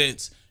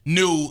students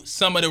knew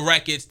some of the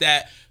records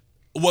that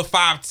what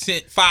 5,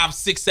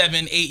 6,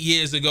 7, 8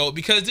 years ago,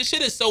 because this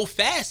shit is so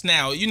fast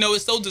now. You know,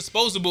 it's so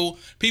disposable.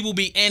 People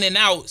be in and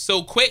out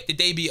so quick that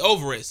they be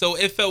over it. So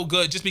it felt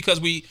good just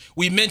because we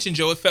mentioned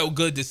Joe. It felt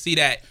good to see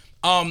that.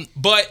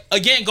 But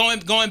again,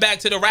 going back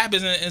to the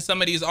rappers and some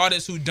of these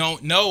artists who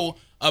don't know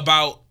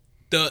about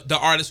the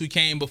artists who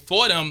came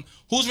before them,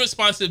 whose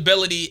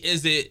responsibility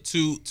is it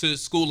to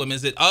school them?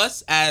 Is it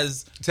us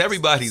as... It's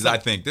everybody's, I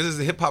think. This is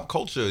the hip-hop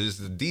culture. It's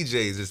the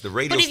DJs. It's the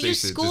radio stations. But if you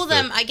school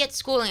them, I get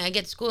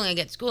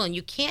schooling.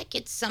 You can't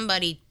get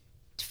somebody,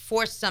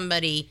 force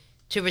somebody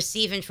to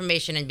receive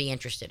information and be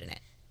interested in it.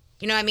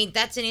 You know, I mean,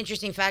 that's an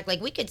interesting fact. Like,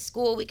 we could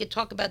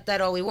talk about that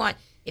all we want.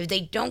 If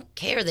they don't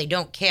care, they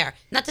don't care.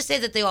 Not to say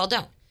that they all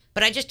don't.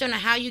 But I just don't know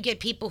how you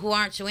get people who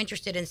aren't so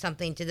interested in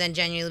something to then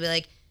genuinely be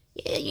like,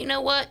 yeah, you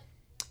know what?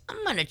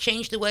 I'm going to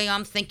change the way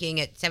I'm thinking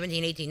at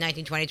 17, 18,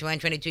 19, 20, 21,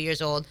 22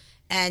 years old.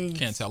 And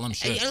can't tell them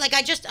shit. Like,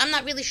 I'm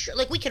not really sure.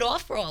 Like, we could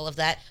offer all of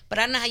that, but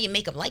I don't know how you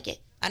make them like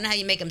it. I don't know how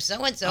you make them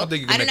so-and-so. I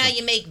don't know how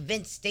you make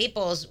Vince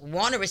Staples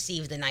want to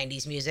receive the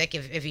 90s music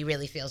if he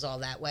really feels all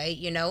that way,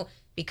 you know,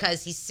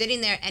 because he's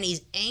sitting there and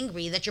he's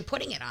angry that you're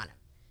putting it on him.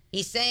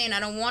 He's saying, I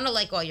don't want to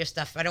like all your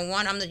stuff. I don't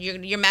want,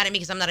 you're mad at me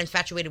because I'm not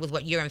infatuated with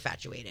what you're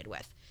infatuated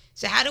with.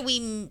 So how do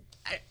we...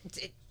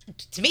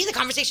 To me, the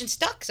conversation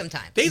stuck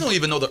sometimes. They don't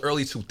even know the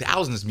early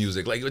 2000s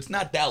music. Like, it's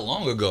not that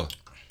long ago.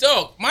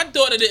 Dog, my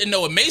daughter didn't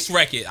know a Mace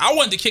record. I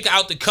wanted to kick her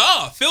out the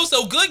car. Feel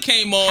So Good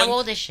came on. How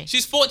old is she?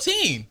 She's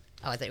 14.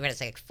 Oh, I thought you were going to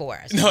say like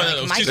 4.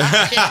 No.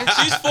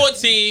 She's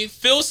 14.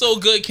 Feel So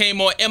Good came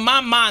on. In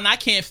my mind, I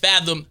can't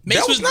fathom.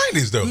 That was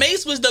 90s, though.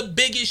 Mace was the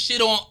biggest shit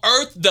on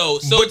earth, though.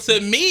 So to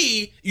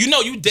me, you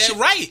know, you dead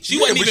right. She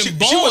wasn't even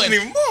born. She wasn't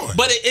even born.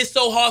 But it's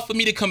so hard for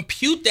me to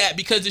compute that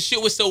because the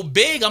shit was so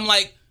big. I'm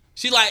like...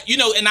 She like, you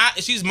know, and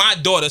she's my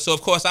daughter, so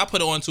of course I put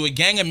her onto a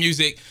gang of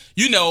music.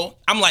 You know,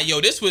 I'm like, she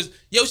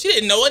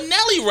didn't know a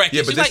Nelly record.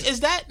 Yeah, she's like, is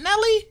that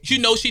Nelly? You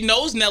know, she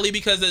knows Nelly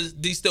because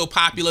he's still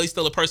popular, he's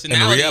still a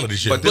personality. And the reality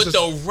shit. But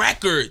the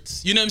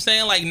records, you know what I'm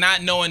saying? Like,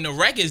 not knowing the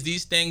records,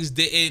 these things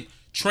didn't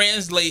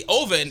translate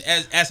over. And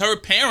as her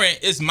parent,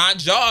 it's my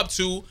job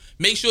to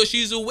make sure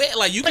she's aware.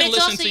 Like, you can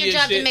listen to your shit. But it's also your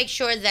job to make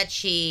sure that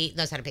she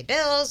knows how to pay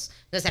bills,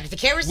 knows how to take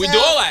care of herself. We do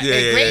all that.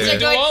 We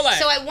do all that.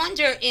 So I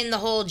wonder, in the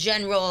whole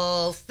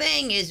general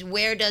thing, is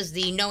where does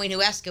the knowing who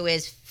Esco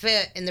is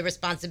fit in the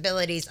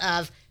responsibilities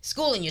of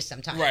schooling you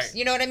sometimes? Right.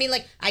 You know what I mean?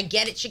 Like, I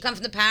get it. She comes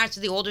from the parents or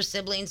the older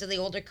siblings or the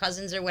older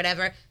cousins or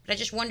whatever. But I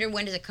just wonder,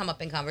 when does it come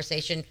up in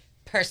conversation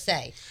per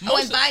se?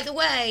 And by the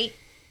way,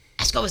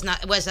 Esco was Nas.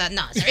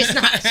 It's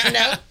not, you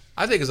know?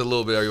 I think it's a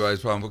little bit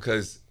everybody's problem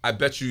because I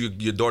bet you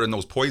your daughter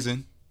knows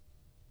Poison.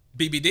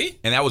 BBD?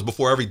 And that was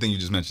before everything you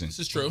just mentioned. This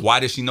is true. Why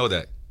does she know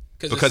that?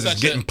 Because it's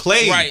getting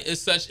played. Right.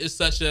 It's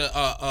such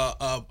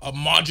a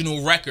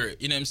marginal record.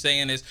 You know what I'm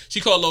saying?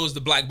 She called those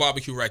the Black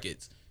Barbecue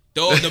records.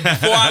 The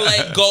Before I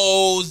Let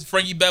Go's,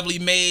 Frankie Beverly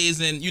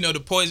Mays, and, you know, the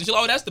Poison. She's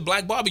like, oh, that's the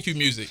Black Barbecue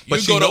music.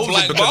 But she knows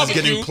it because it's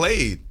getting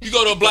played. You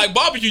go to a Black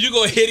Barbecue, you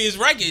go hear these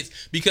records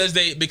because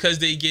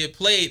they get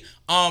played.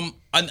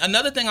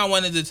 Another thing I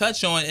wanted to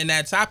touch on in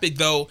that topic,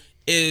 though,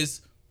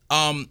 is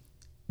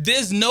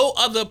there's no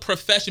other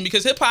profession,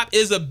 because hip hop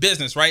is a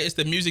business, right? It's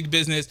the music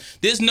business.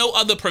 There's no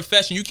other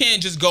profession. You can't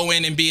just go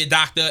in and be a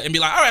doctor and be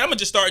like, all right, I'm gonna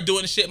just start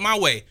doing shit my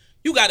way.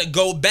 You got to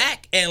go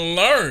back and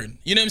learn.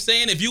 You know what I'm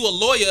saying? If you a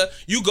lawyer,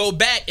 you go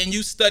back and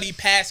you study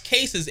past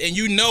cases and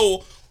you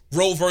know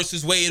Roe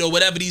versus Wade or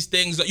whatever these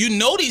things are. You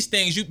know these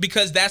things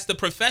because that's the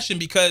profession.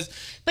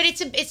 But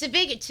it's a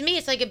big, to me,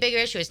 it's like a bigger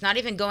issue. It's not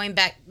even going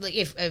back,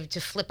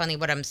 to flip on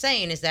what I'm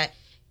saying is that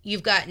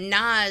you've got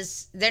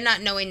Nas. They're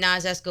not knowing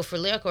Nas Esco for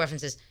lyrical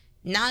references.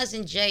 Nas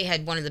and Jay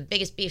had one of the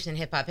biggest beefs in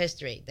hip-hop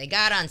history. They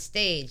got on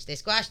stage. They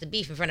squashed the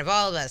beef in front of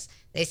all of us.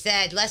 They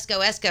said, let's go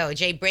Esco.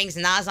 Jay brings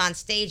Nas on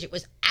stage. It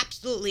was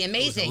absolutely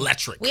amazing. It was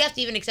electric. We have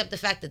to even accept the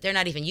fact that they're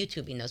not even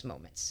YouTubing those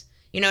moments.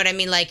 You know what I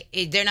mean? Like,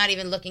 they're not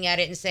even looking at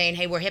it and saying,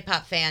 hey, we're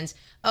hip-hop fans.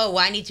 Oh,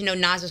 well, I need to know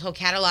Nas's whole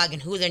catalog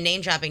and who they're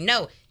name-dropping.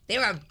 No,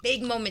 there are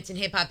big moments in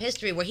hip-hop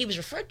history where he was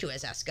referred to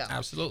as Esco.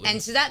 Absolutely.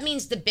 And so that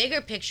means the bigger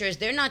picture is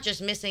they're not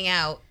just missing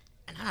out,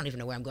 and I don't even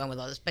know where I'm going with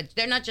all this, but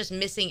they're not just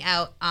missing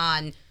out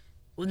on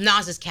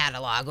Nas's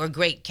catalog or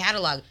great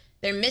catalog.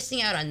 They're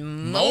missing out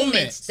on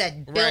moments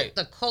that built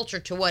the culture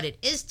to what it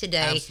is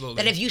today.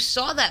 Absolutely. That if you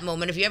saw that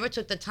moment, if you ever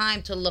took the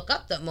time to look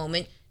up that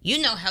moment,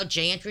 you know how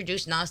Jay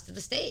introduced Nas to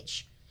the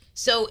stage.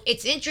 So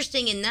it's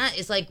interesting in that,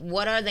 is like,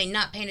 what are they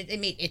not paying attention?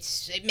 I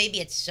mean, maybe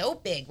it's so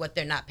big what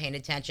they're not paying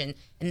attention,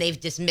 and they've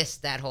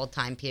dismissed that whole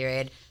time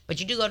period. But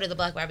you do go to the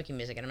Black Barbecue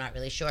music, and I'm not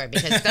really sure,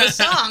 because those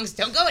songs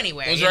don't go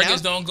anywhere. Those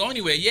records don't go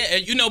anywhere. Yeah,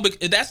 and you know, but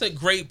that's a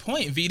great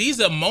point, V.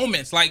 These are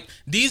moments. Like,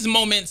 these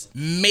moments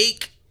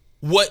make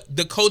what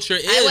the culture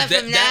is.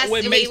 I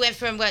went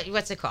from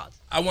what's it called?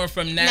 I went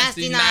from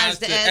Nasty Nas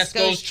to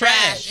Esco's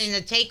Trash. And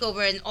the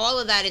takeover and all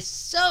of that is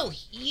so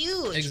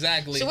huge.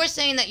 Exactly. So we're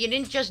saying that you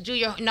didn't just do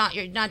not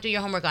do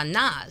your homework on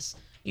Nas.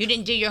 You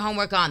didn't do your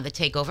homework on the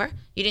takeover.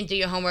 You didn't do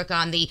your homework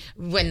on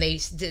when they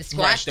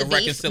squashed the beef,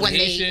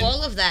 reconciliation.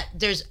 all of that.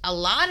 There's a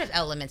lot of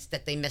elements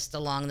that they missed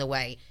along the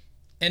way.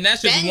 And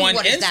that's just Then one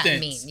what does that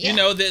instance. mean? Yeah. You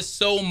know, there's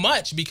so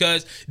much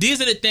because these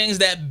are the things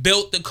that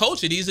built the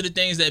culture. These are the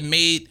things that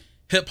made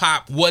hip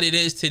hop what it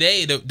is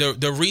today.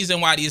 The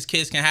reason why these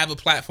kids can have a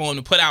platform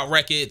to put out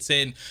records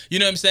and you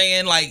know what I'm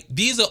saying? Like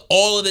these are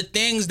all of the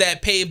things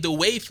that paved the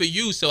way for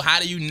you. So how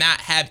do you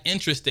not have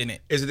interest in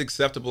it? Is it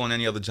acceptable in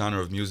any other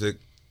genre of music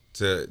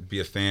to be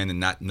a fan and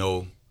not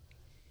know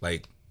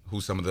like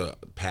who some of the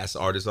past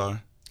artists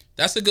are?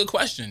 That's a good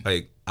question.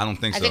 Like I don't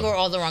think I so. think we're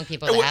all the wrong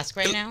people to ask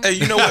right now. Hey,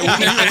 you know what? We are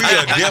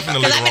definitely Because the I've been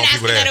wrong asking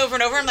people to that ask. over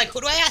and over. I'm like, who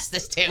do I ask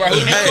this to? Right, who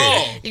You do know? you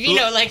call? If you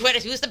know, like,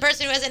 who's the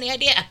person who has any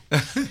idea?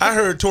 I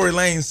heard Tory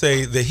Lanez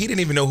say that he didn't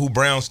even know who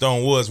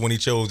Brownstone was when he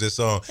chose this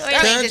song. Tory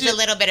Lanez is a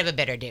little bit of a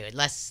bitter dude.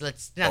 Let's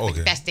not Okay.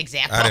 the best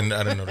example. I didn't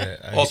know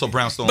that. Also,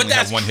 Brownstone But only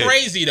that's had one hit.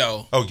 crazy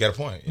though. Oh, you got a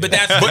point. But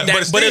Yeah. that's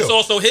but still. it's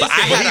also his But I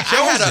thing. But had he a-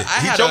 chose I it.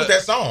 had He a- chose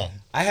that song.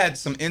 I had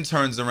some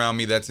interns around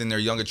me that's in their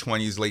younger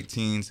 20s, late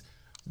teens,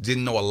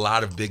 didn't know a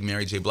lot of big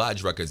Mary J.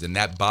 Blige records, and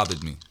that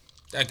bothered me.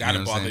 That gotta You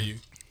know what I'm bother saying? you.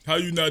 How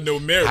you not know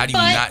Mary? How do you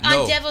But not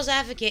know? on Devil's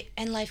Advocate,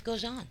 and life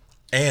goes on.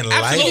 And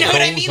Absolutely. life You know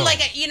what I goes mean? on.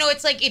 Like, you know,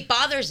 it's like it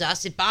bothers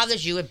us. It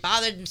bothers you. It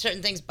bothered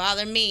certain things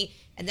bother me.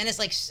 And then it's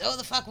like, so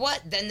the fuck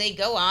what? Then they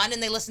go on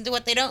and they listen to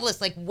what they don't listen.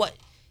 Like, what?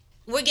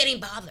 We're getting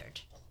bothered,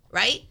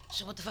 right?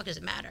 So what the fuck does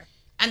it matter?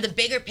 And the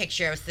bigger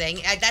picture of thing,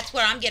 that's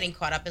where I'm getting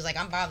caught up is like,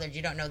 I'm bothered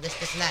you don't know this,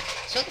 and that.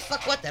 So the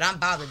fuck what that I'm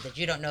bothered that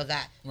you don't know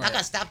that. I'm not going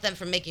to stop them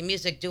from making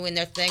music, doing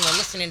their thing, or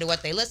listening to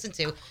what they listen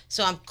to.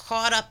 So I'm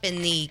caught up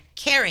in the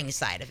caring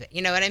side of it.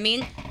 You know what I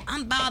mean?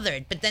 I'm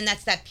bothered. But then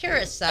that's that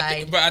purist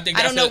side. but I think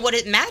don't that's know what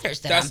it matters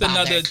that that's I'm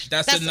bothered.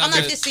 another- I'm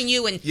not dissing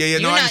you and Yeah,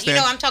 you're no, I not, understand.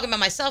 I'm talking about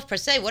myself per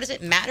se. What does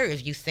it matter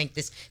if you think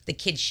the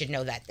kids should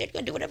know that? They're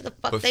going to do whatever the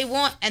fuck But they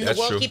want and the that's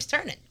world true. keeps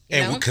turning. You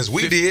know? And because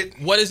we did.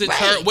 What does it Right,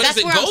 turn? What does that's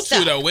it where I'm go to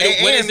stuck. though?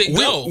 Where does it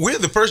go? We're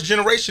the first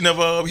generation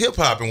of hip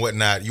hop and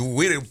whatnot.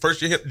 We're the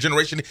first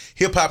generation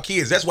hip hop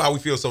kids. That's why we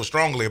feel so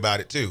strongly about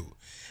it too.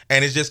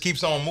 And it just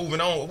keeps on moving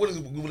on. What is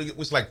it?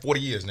 It's like 40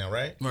 years now,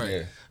 right?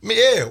 Right.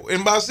 Yeah.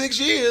 In about 6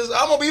 years,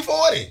 I'm gonna be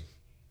 40.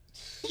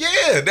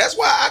 Yeah, that's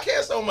why I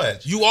care so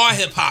much. You are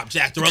hip hop,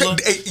 Jack Thriller.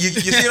 Hey, you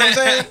see what I'm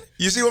saying?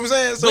 You see what I'm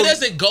saying? So Where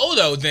does it go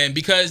though? Then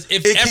because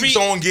if it every keeps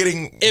on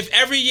getting. if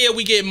every year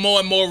we get more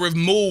and more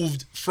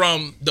removed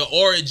from the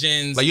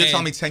origins, Like you're and-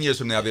 telling me 10 years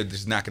from now they're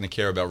just not going to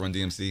care about Run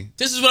DMC?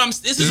 This is what I'm.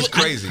 This is is what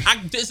crazy.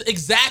 This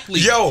exactly.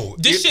 Yo,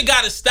 this shit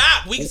got to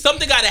stop.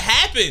 Something got to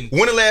happen.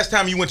 When the last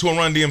time you went to a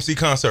Run DMC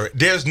concert?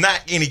 There's not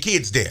any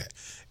kids there.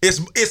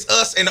 It's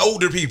us and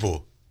older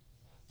people.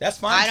 That's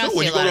I fine don't too.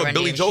 When see you a lot go of to a Run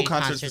Billy DMC Joel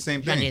concert, it's the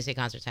same Run thing. DMC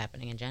concerts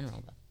happening in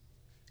general, though.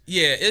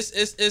 Yeah,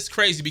 it's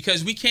crazy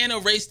because we can't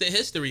erase the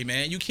history,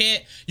 man. You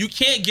can't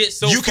get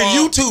so You far.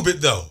 can YouTube it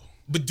though.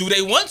 But do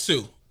they want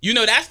to? You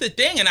know, that's the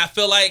thing. And I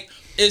feel like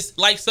it's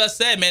like Sus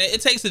said, man,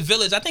 it takes a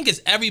village. I think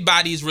it's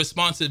everybody's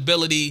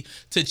responsibility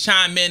to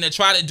chime in and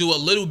try to do a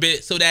little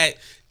bit so that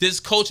this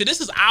culture,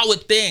 this is our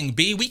thing,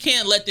 B. We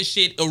can't let this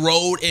shit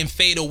erode and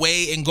fade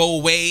away and go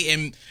away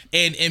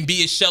and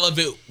be a shell of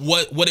it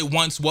what it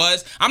once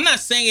was. I'm not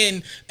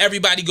saying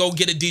everybody go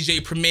get a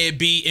DJ Premier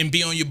beat and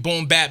be on your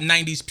boom bap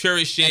 90s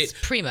purist shit.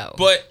 That's Primo.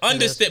 But For those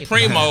understand people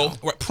who Primo,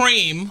 don't know.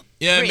 Preem,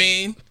 you know what I Preem.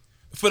 mean?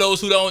 For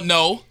those who don't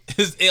know,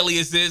 his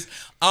alias is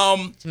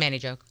It's a Manny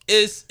joke.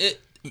 is it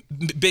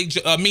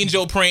Mean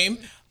Joe Preem.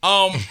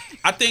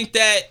 I think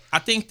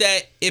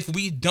that if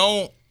we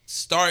don't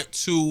start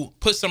to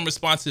put some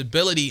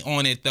responsibility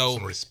on it, though,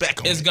 Some respect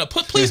on it's it. gonna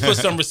please put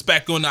some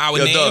respect on our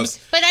Yo, names.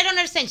 Doug. But I don't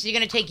understand. So you're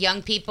going to take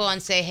young people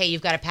and say, hey,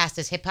 you've got to pass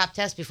this hip hop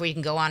test before you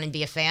can go on and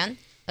be a fan?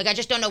 Like, I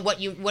just don't know what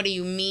do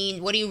you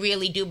mean? What do you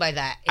really do by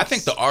that? I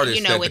think the artists,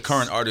 you know, the it's-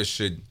 current artists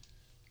should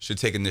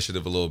take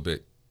initiative a little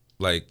bit.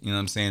 Like, you know what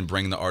I'm saying?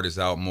 Bring the artists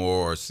out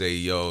more or say,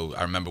 yo,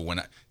 I remember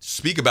when I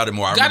speak about it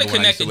more. I You gotta remember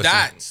when I connect used the to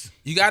listen. dots.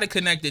 You gotta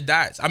connect the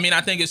dots. I mean,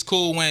 I think it's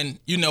cool when,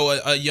 you know,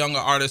 a younger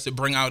artist to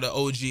bring out an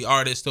OG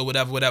artist or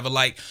whatever.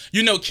 Like,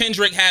 you know,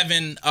 Kendrick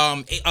having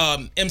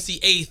MC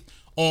Eighth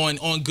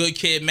on Good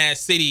Kid, Mad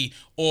City,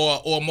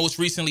 or most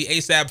recently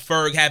ASAP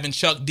Ferg having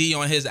Chuck D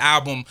on his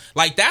album.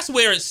 Like, that's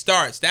where it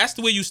starts. That's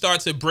the way you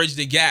start to bridge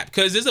the gap.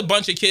 Because there's a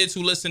bunch of kids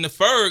who listen to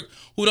Ferg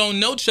who don't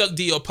know Chuck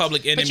D or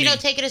Public Enemy. But, you know,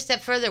 take it a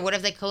step further. What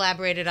if they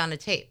collaborated on a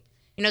tape?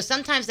 You know,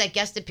 sometimes that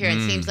guest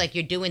appearance seems like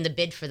you're doing the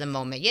bid for the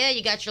moment. Yeah,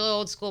 you got your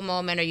old school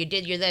moment, or you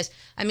did your this.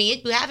 I mean,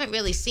 you haven't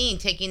really seen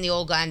taking the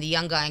old guy and the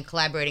young guy and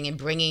collaborating and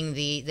bringing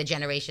the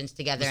generations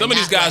together. Some of in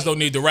these that guys way. don't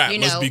need to rap. You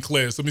Let's know, be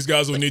clear. Some of these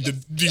guys don't need to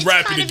be it's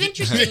rapping. kind of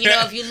interesting, you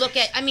know, if you look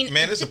at, I mean.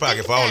 Man, this is a think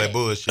pocket for all about that it.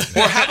 bullshit.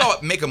 Or how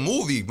about make a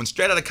movie? When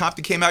Straight Outta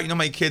Compton came out, you know how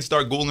many kids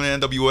started Googling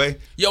NWA?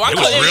 Yo, I It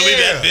was couldn't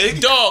really that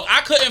big? Dog,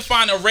 I couldn't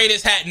find a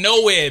Raiders hat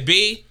nowhere,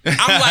 B.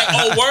 I'm like,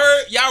 oh,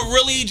 word? Y'all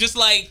really just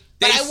like,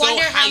 But they I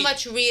wonder so how hyped.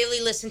 much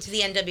really listened to the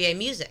NWA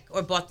music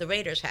or bought the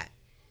Raiders hat.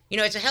 You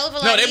know, it's a hell of a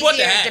No, lot they bought the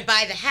easier hat. to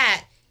buy the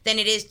hat than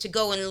it is to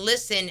go and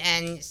listen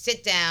and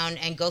sit down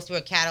and go through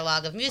a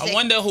catalog of music. I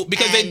wonder who,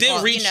 because they And, did or,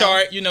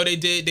 rechart, you know, they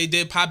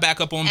did pop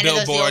back up on and those the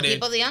old Billboard.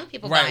 people, the young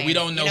people Right, buying we it.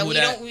 don't know you who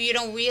that- You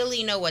don't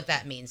really know what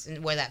that means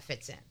and where that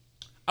fits in.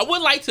 I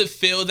would like to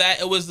feel that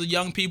it was the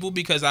young people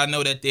because I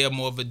know that they're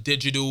more of a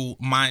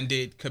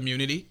digital-minded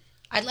community.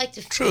 I'd like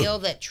to feel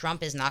that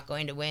Trump is not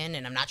going to win,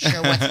 and I'm not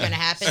sure what's going to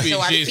happen. Sweet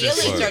So our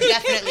Jesus. feelings are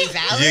definitely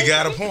valid. You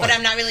got a point. But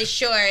I'm not really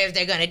sure if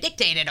they're going to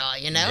dictate it all,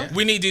 you know?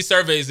 We need these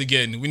surveys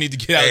again. We need to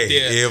get out Hey,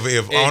 there.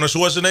 if Arnold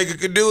Schwarzenegger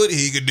could do it,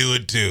 he could do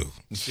it too.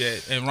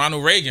 Shit. And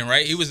Ronald Reagan,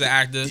 right? He was an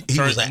actor. He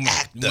was an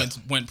actor.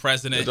 Went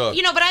president. Dog.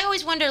 You know, but I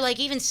always wonder, like,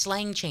 even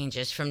slang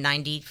changes from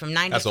always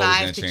 95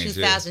 gonna to change,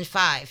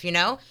 2005, you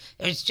know?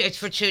 It's to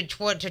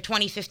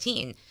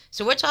 2015.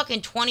 So we're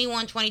talking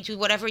 21, 22,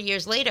 whatever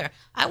years later.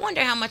 I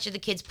wonder how much of the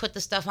kids put the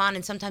stuff on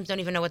and sometimes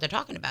don't even know what they're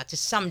talking about to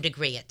some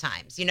degree at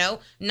times, you know?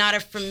 Not a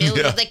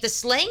familiar, Yeah. like the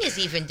slang is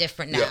even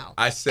different now. Yeah,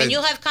 I said- and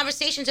you'll have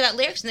conversations about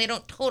lyrics and they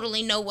don't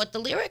totally know what the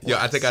lyric was.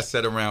 Yeah, I think I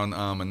said around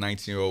a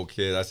 19-year-old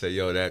kid, I said,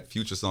 yo, that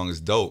Future song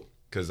is dope.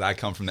 Because I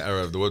come from the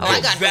era of the word Oh,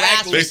 I got Exactly.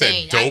 harassed for They said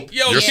saying dope.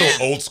 Yo, You're yeah.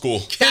 so old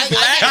school. I get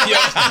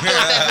harassed for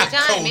dope every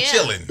time, Cold yeah.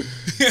 chilling.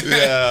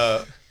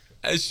 Yeah.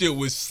 That shit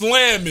was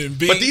slamming,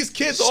 B. But these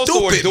kids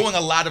also are Stupid. doing a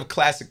lot of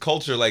classic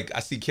culture. Like, I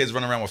see kids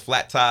running around with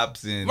flat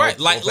tops and Right,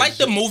 all like types like of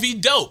the shit. movie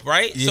Dope,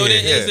 right? So Yeah, there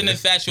is yeah. an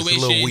infatuation.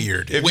 It's a little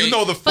weird. If you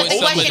know the But the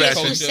old question is,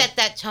 fashion- who set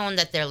that tone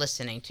that they're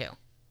listening to?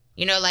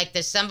 You know, like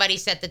does somebody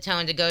set the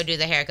tone to go do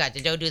the haircut,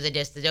 to go do the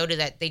this, to go do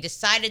that? They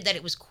decided that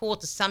it was cool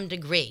to some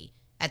degree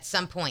at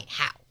some point.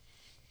 How?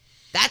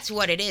 That's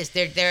what it is.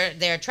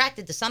 They're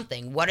attracted to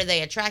something. What are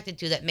they attracted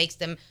to that makes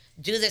them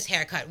do this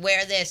haircut,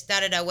 wear this,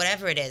 da da da,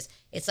 whatever it is?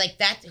 It's like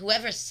that.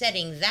 Whoever's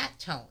setting that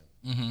tone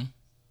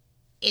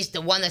is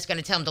the one that's going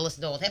to tell them to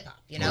listen to old hip hop.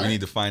 You know. We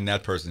need to find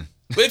that person.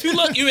 But if you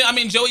look,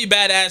 Joey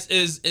Badass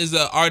is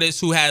an artist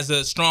who has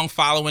a strong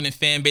following and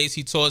fan base.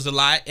 He tours a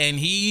lot, and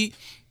he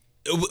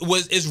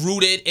is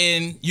rooted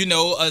in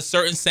a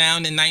certain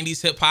sound in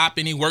 90s hip hop,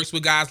 and he works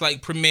with guys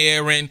like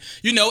Premier and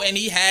and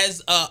he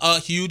has a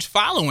huge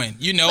following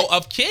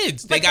of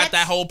kids. They but got that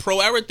that's- whole pro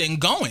era thing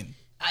going.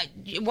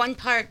 One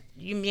part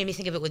you made me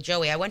think of it with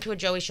Joey. I went to a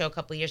Joey show a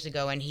couple of years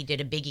ago, and he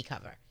did a Biggie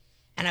cover,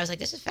 and I was like,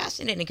 "This is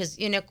fascinating," because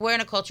we're in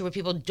a culture where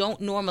people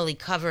don't normally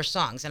cover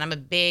songs, and I'm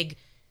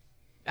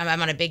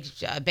on a big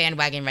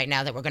bandwagon right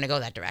now that we're going to go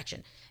that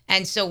direction.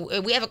 And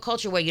so we have a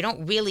culture where you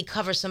don't really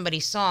cover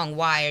somebody's song.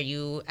 Why are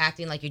you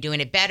acting like you're doing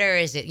it better?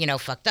 Is it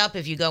fucked up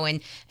if you go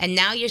in? And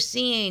now you're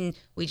seeing.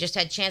 We just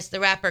had Chance the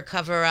Rapper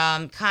cover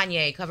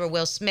Kanye, cover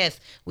Will Smith.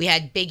 We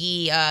had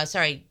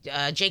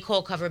J.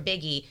 Cole cover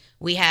Biggie.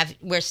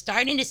 We're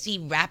starting to see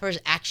rappers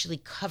actually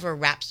cover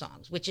rap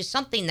songs, which is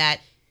something that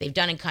they've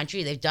done in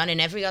country, they've done in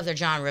every other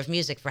genre of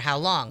music for how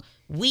long?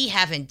 We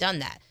haven't done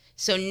that.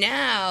 So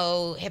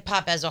now hip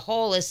hop as a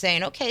whole is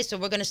saying, okay, so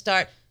we're going to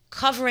start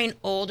covering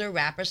older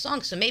rapper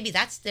songs. So maybe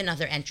that's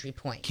another entry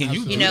point. Can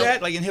you do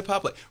that like in hip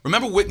hop? Like,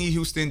 remember Whitney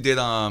Houston did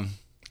I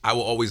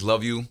Will Always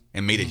Love You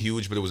and made it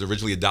huge, but it was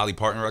originally a Dolly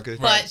Parton record.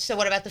 But so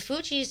what about the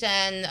Fugees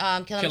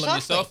and Killing Me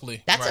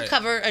Softly? That's right. a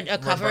cover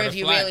Roberta if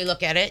you Flack. really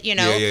look at it. Yeah,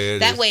 it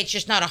that is. way it's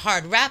just not a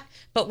hard rap.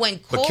 But when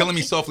Cole But Killing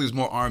Me Softly is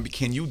more R&B.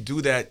 Can you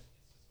do that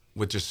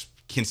with just?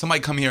 Can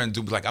somebody come here and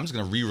do like I'm just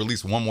gonna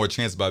re-release One More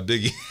Chance by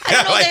Biggie? I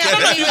don't know, Like, I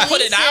don't know if you you put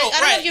release it out, I don't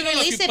know right. if you I don't know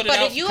if release you it, put it but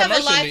out if you have a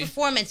live commercially.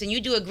 performance and you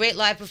do a great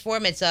live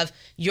performance of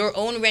your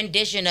own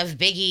rendition of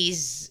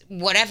Biggie's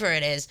whatever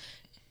it is,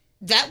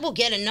 that will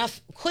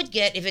could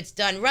get, if it's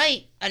done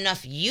right,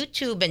 enough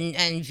YouTube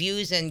and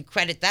views and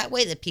credit that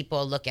way that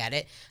people look at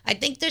it. I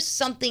think there's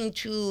something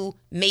to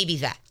maybe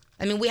that.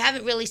 I mean, we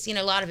haven't really seen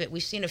a lot of it.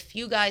 We've seen a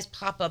few guys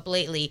pop up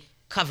lately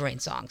covering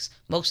songs,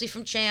 mostly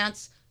from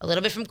Chance, a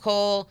little bit from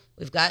Cole.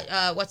 We've got,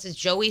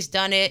 Joey's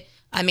done it.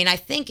 I mean, I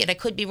think I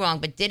could be wrong,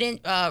 but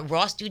didn't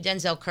Ross do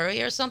Denzel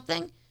Curry or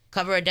something?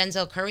 Cover a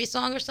Denzel Curry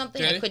song or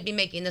something? Did I he? could be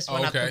making this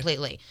one up Okay.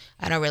 completely.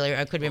 I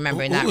could be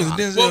remembering that Who was wrong.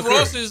 Denzel Well,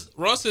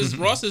 Curry?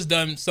 Ross has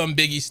done some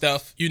Biggie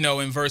stuff,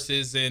 in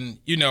verses and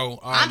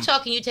I'm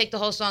talking you take the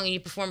whole song and you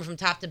perform it from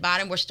top to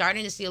bottom. We're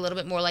starting to see a little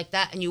bit more like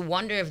that, and you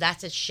wonder if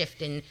that's a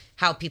shift in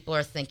how people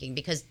are thinking,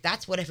 because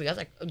that's what every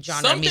other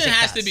genre of something music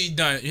has does. to be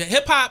done.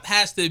 Hip hop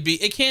has to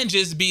be. It can't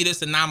just be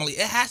this anomaly.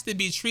 It has to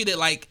be treated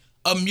like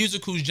a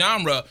musical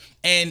genre,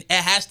 and it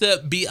has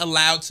to be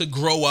allowed to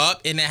grow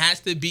up, and it has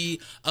to be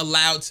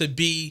allowed to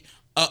be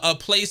a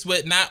place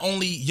where not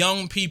only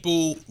young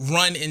people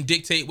run and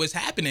dictate what's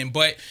happening,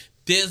 but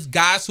there's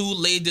guys who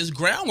laid this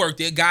groundwork.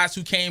 There are guys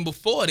who came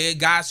before. There are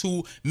guys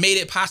who made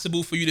it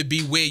possible for you to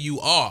be where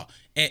you are.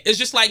 And it's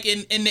just like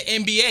in the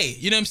NBA.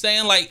 You know what I'm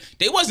saying? Like,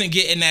 they wasn't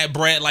getting that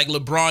bread like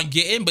LeBron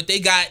getting, but they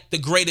got the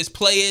greatest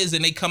players,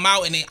 and they come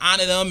out and they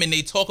honor them and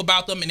they talk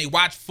about them and they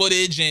watch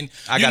footage. And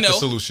I got the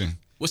solution.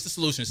 What's the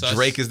solution, Sus?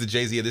 Drake is the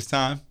Jay-Z of this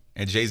time,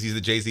 and Jay-Z is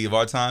the Jay-Z of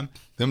our time.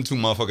 Them two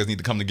motherfuckers need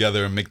to come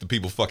together and make the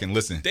people fucking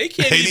listen. They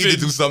can't They even, need to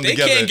do something they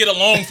together. can't get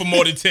along for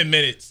more than 10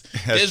 minutes.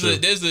 That's true.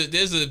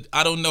 There's a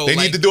I don't know. They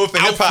like, need to do it for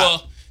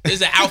hip-hop.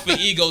 There's an alpha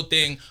ego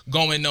thing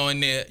going on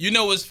there. You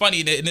know what's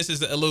funny, and this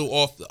is a little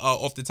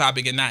off the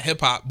topic and not hip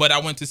hop, but I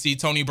went to see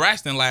Toni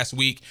Braxton last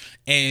week,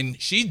 and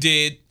she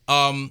did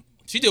One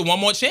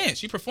More Chance.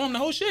 She performed the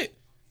whole shit.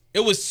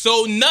 It was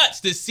so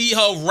nuts to see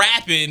her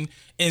rapping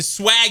and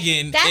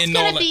swagging. That's and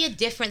all gonna that. be a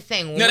different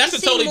thing. When No, that's we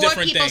a see totally more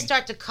different people thing.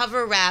 start to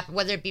cover rap,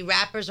 whether it be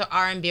rappers or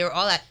R&B or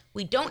all that.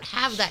 We don't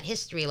have that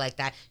history like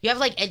that. You have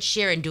like Ed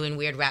Sheeran doing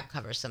weird rap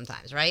covers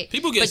sometimes, right?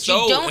 People get But you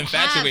so don't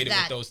infatuated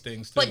have that. with those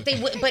things too.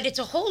 But it's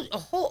a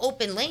whole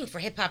open lane for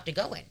hip hop to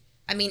go in.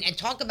 I mean, and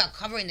talk about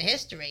covering the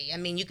history. I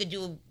mean, you could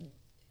do.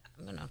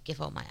 I'm gonna give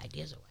all my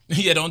ideas away.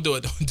 Yeah, don't do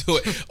it. Don't do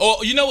it.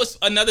 Or you know what's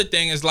another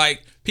thing is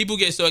like people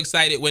get so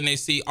excited when they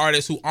see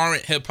artists who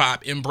aren't hip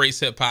hop embrace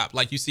hip hop.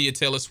 Like you see a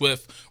Taylor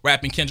Swift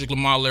rapping Kendrick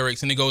Lamar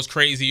lyrics and it goes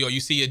crazy, or you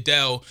see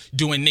Adele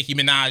doing Nicki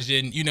Minaj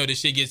and you know the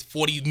shit gets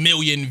 40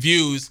 million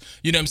views.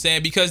 You know what I'm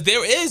saying? Because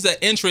there is an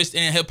interest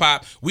in hip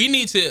hop. We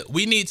need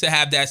to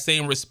have that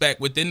same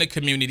respect within the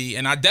community,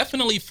 and I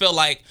definitely feel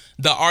like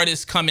the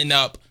artists coming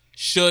up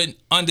should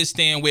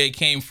understand where it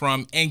came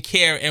from and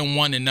care and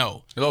want to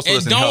know. It also and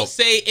doesn't don't help.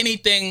 say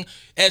anything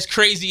as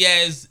crazy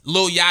as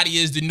Lil Yachty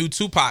is the new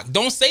Tupac.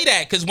 Don't say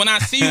that, because when I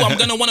see you, I'm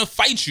gonna want to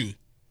fight you.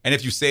 And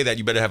if you say that,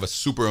 you better have a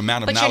super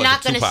amount of But knowledge you're not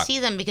of going to Tupac. see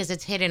them because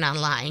it's hidden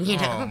online. You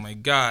know. Oh my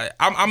God,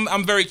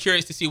 I'm very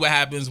curious to see what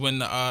happens when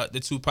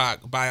the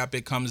Tupac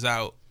biopic comes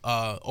out.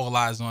 All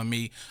Eyes on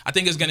Me. I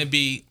think it's gonna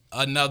be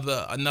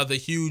another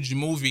huge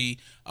movie.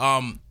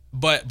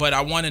 But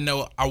I want to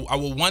know. I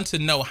will want to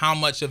know how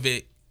much of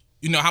it.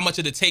 You know, how much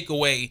of the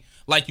takeaway,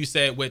 like you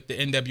said with the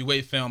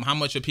NWA film, how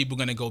much are people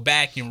going to go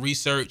back and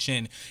research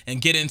and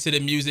get into the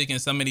music, and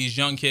some of these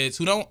young kids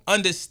who don't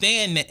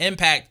understand the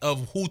impact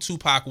of who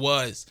Tupac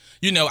was,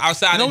 you know,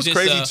 outside You know of what's just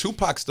crazy?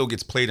 Tupac still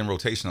gets played in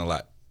rotation a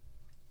lot.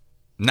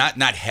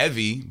 Not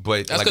heavy,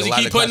 but that's like because a lot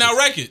he of keep putting out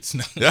classics.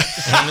 records.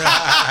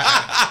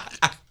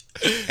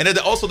 And it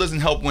also doesn't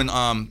help when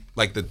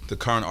like the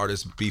current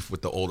artists beef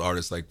with the old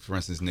artists, like for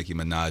instance Nicki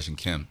Minaj and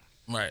Kim.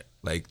 Right.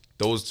 Like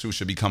those two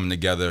should be coming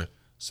together.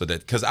 So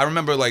that, because I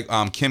remember like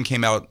Kim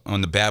came out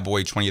on the Bad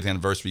Boy 20th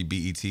anniversary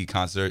BET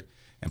concert,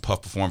 and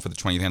Puff performed for the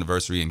 20th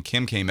anniversary, and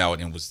Kim came out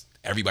and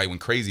everybody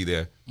went crazy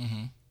there.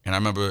 Mm-hmm. And I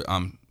remember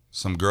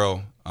some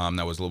girl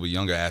that was a little bit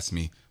younger asked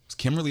me, "Was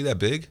Kim really that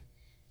big?"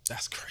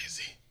 That's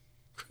crazy.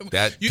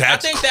 That's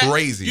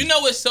crazy. You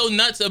know what's so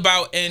nuts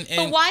about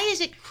But why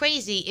is it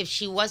crazy if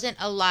she wasn't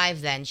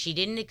alive then? She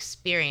didn't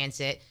experience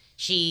it.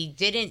 She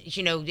didn't,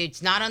 you know,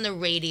 it's not on the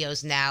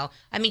radios now.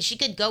 I mean, she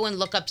could go and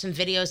look up some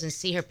videos and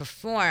see her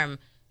perform.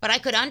 But I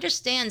could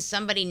understand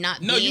somebody not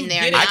being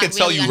there. get it. Not I can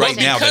tell really you right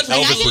now that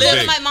understanding. Elvis I can was go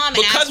big. to my mom and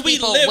Because ask we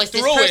people, lived was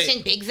this through person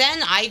it. big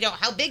then?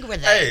 How big were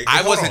they? Hey,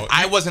 hold on.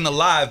 I wasn't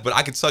alive, but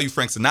I could tell you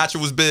Frank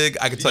Sinatra was big.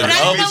 I could tell But you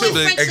I don't know Elvis was if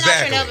big. Frank Sinatra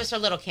Exactly. and Elvis are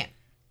Little Kim.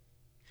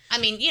 I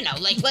mean, you know,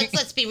 like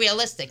let's be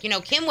realistic. You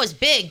know, Kim was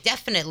big,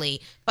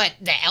 definitely, but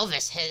the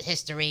Elvis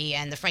history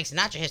and the Frank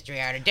Sinatra history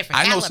are at a different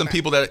I know caliber. some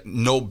people that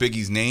know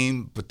Biggie's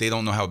name, but they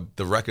don't know how big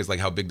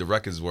the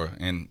records were,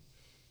 and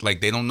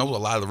like they don't know a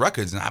lot of the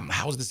records. And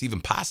how is this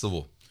even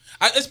possible?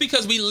 It's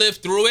because we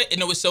lived through it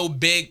and it was so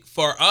big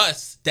for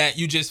us that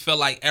you just feel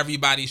like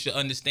everybody should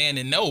understand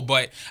and know.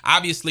 But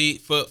obviously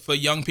for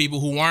young people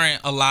who weren't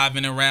alive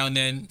and around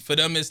then, for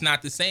them it's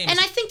not the same. And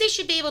I think they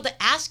should be able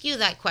to ask you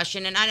that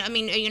question, and I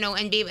mean, you know,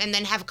 and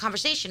then have a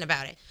conversation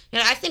about it. You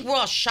know, I think we're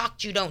all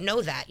shocked you don't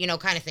know that, you know,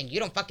 kind of thing. You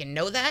don't fucking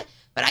know that,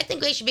 but I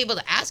think they should be able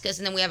to ask us,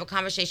 and then we have a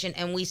conversation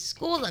and we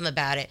school them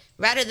about it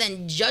rather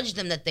than judge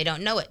them that they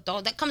don't know it.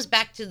 That comes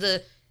back to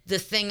the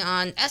thing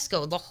on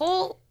Esco. The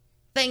whole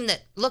thing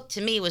that looked to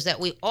me was that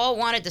we all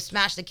wanted to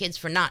smash the kids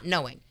for not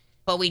knowing,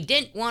 but we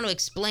didn't want to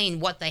explain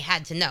what they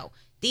had to know.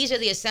 These are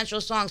the essential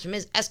songs from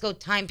his Esco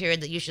time period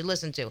that you should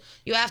listen to.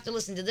 You have to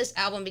listen to this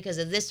album because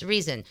of this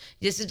reason.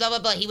 This is blah, blah,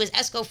 blah. He was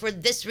Esco for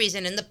this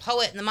reason, and the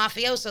poet and the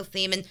mafioso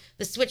theme and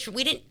the switch.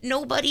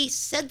 Nobody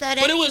said that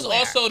But anywhere. it was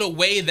also the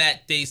way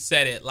that they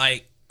said it,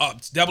 like,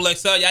 Double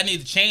XL, y'all need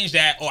to change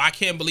that, or I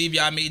can't believe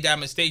y'all made that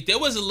mistake. There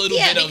was a little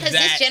bit of because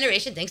that. this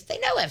generation thinks they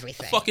know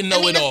everything. Fucking I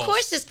mean, know-it-alls. of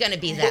course it's going to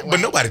be that way. But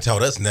nobody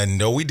taught us nothing,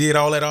 though. We did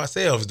all that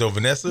ourselves, though,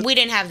 Vanessa. We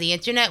didn't have the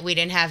internet. We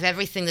didn't have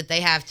everything that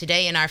they have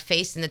today in our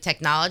face, and the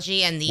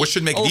technology and the What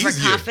should make it easier?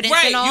 overconfidence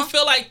Right, and all. you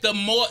feel like the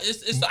more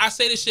I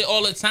say this shit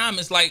all the time.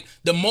 It's like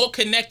the more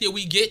connected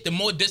we get, the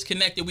more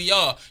disconnected we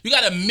are. You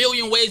got a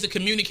million ways to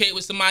communicate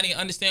with somebody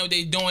and understand what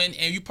they're doing,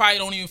 and you probably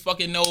don't even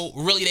fucking know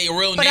really their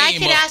real But name. I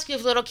could ask you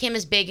if Little Kim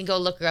is big and go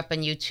look her up on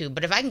YouTube.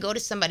 But if I can go to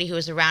somebody who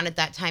was around at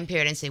that time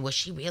period and say, was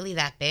she really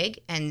that big?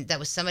 And that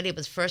was somebody that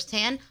was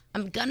firsthand,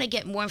 I'm going to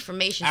get more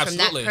information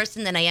Absolutely. from that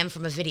person than I am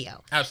from a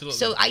video. Absolutely.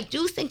 So I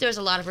do think there's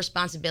a lot of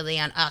responsibility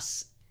on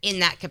us in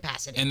that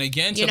capacity. And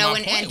again, to you know, my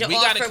and point, to we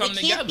gotta offer, come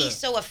we can't be together.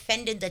 so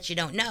offended that you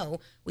don't know.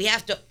 We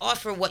have to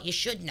offer what you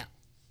should know.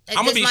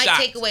 I'ma This be might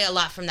shocked. take away a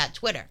lot from that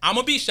Twitter. I'm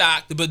gonna be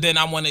shocked, but then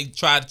I want to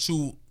try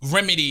to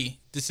remedy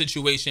the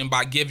situation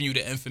by giving you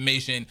the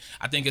information.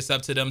 I think it's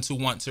up to them to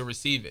want to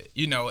receive it,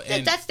 you know.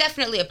 And That's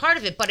definitely a part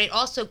of it, but it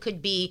also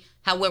could be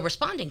how we're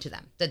responding to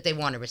them, that they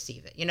want to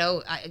receive it. You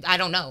know, I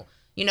don't know.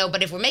 You know,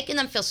 but if we're making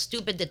them feel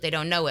stupid that they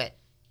don't know it,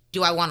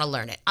 do I want to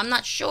learn it? I'm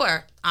not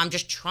sure. I'm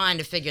just trying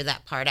to figure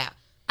that part out.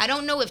 I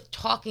don't know if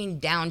talking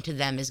down to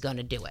them is going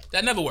to do it.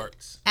 that never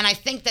works. And I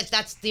think that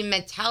that's the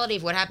mentality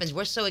of what happens.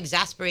 We're so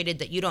exasperated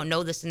that you don't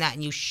know this and that,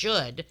 and you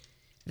should,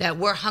 that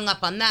we're hung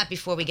up on that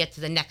before we get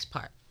to the next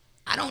part.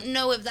 I don't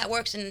know if that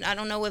works, and I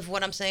don't know if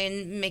what I'm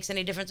saying makes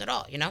any difference at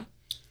all, you know?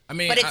 I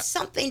mean, But it's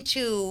something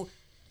to,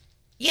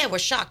 yeah, we're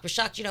shocked. We're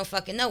shocked you don't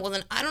fucking know. Well,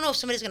 then I don't know if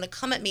somebody's going to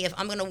come at me if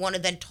I'm going to want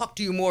to then talk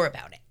to you more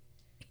about it.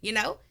 You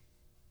know?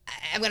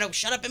 I'm going to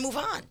shut up and move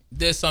on.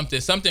 there's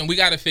something we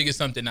got to figure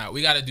something out.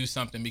 We got to do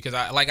something because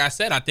like I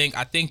said, I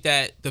think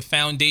that the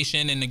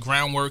foundation and the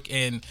groundwork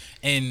and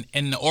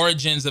the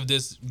origins of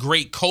this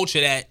great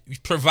culture that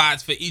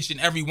provides for each and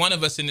every one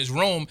of us in this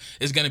room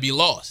is going to be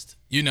lost.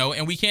 You know,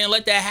 and we can't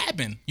let that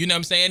happen. You know what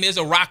I'm saying? There's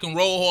a rock and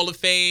roll hall of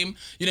fame.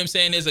 You know what I'm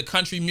saying? There's a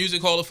country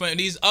music hall of fame.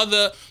 These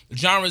other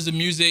genres of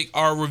music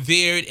are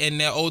revered and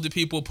they're older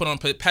people put on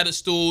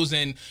pedestals,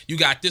 and you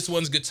got this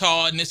one's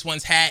guitar and this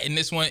one's hat and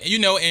this one, you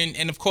know,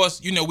 and of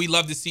course, you know, we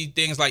love to see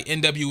things like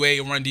NWA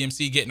and Run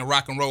DMC getting the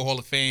rock and roll hall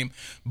of fame.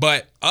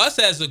 But us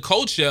as a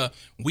culture,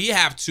 we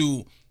have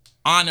to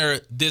honor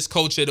this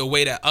culture the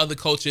way that other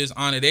cultures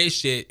honor their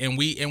shit, and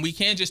we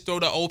can't just throw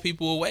the old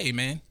people away,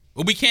 man.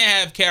 Well, we can't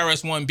have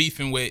KRS-One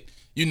beefing with,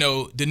 you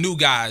know, the new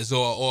guys,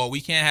 or we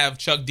can't have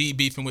Chuck D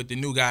beefing with the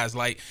new guys.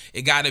 Like,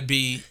 it got to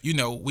be, you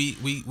know, we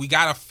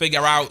got to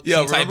figure out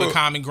some type of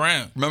common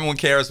ground. Remember when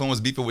KRS-One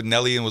was beefing with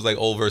Nelly and was like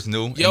old versus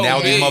new? Yo, and now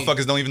hey. these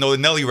motherfuckers don't even know the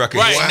Nelly record.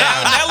 Right.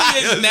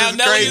 Wow. Now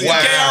Nelly is crazy.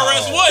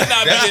 KRS-One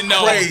not That's being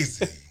known.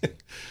 crazy.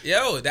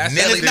 Yo, that's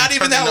Nelly It's not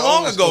even that Turning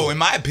long old ago, school. in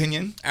my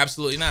opinion.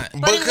 absolutely not.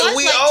 But it Because was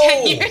we like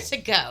old. 10 years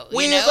ago.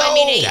 We You know, is I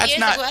mean, old. 8 That's years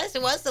not-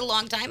 it was a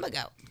long time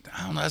ago.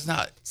 I don't know. That's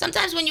not.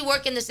 Sometimes when you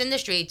work in this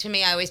industry, to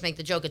me, I always make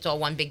the joke, it's all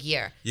one big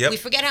year. Yep. We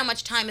forget how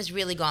much time has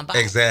really gone by.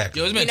 Exactly.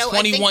 Yo, it's been You know,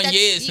 I think 21 that's-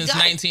 years you since got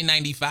it.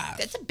 1995.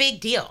 That's a big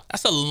deal.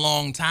 That's a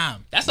long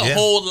time. That's a Yeah.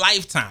 whole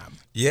lifetime.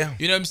 Yeah.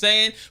 You know what I'm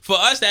saying? For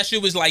us, that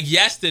shit was like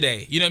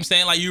yesterday. You know what I'm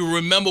saying? Like, you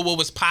remember what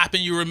was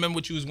popping. You remember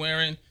what you was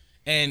wearing.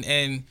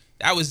 And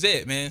that was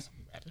it, man.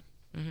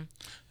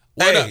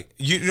 What up? Hey,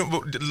 you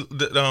know,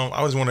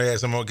 I just want to add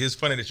something. It's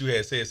funny that you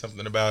had said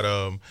something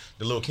about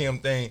the Lil Kim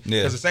thing. Yeah.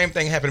 Because the same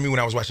thing happened to me when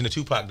I was watching the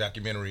Tupac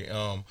documentary.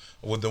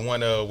 With the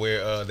one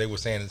where they were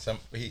saying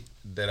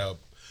that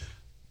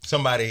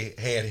somebody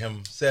had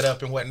him set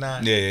up and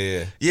whatnot.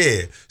 Yeah.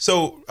 Yeah.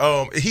 So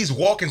he's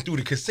walking through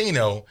the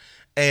casino,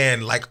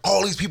 and like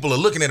all these people are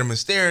looking at him and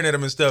staring at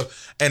him and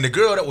stuff. And the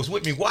girl that was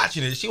with me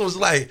watching it, she was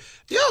like,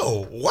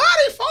 yo, why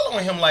are they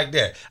following him like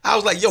that? I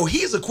was like, yo,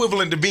 he's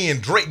equivalent to being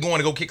Drake going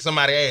to go kick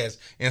somebody's ass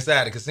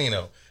inside the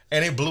casino.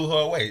 And it blew her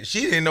away.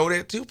 She didn't know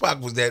that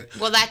Tupac was that.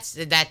 Well, that's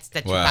the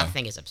Tupac Wow.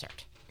 thing is absurd.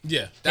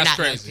 Yeah, You're that's not-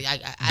 crazy. I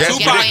That's don't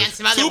get away Tupac- on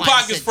some other Tupac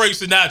ones. is Frank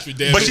Sinatra,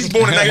 damn. But she's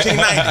born in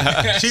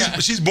 1990.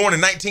 She's born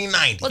in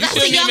 1990. Well, that's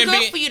You a shouldn't young even girl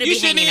be- for you to you be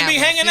shouldn't hanging even be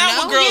out hanging with, out you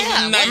with know? girls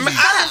Yeah, in the well, 90s.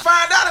 I didn't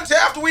find out until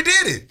after we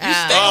did it. You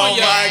stay Oh on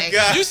your, my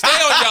God. You stay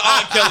on your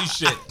R. Kelly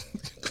shit.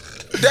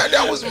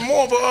 That was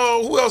more of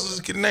a who else is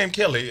named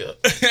Kelly? No,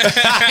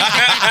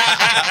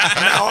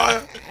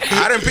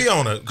 I didn't pee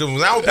on her because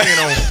when I was peeing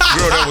on a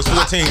girl that was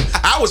 14,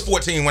 I was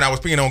 14 when I was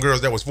peeing on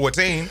girls that was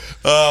 14.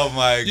 Oh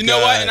my god. You know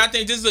what? And I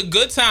think this is a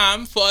good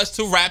time for us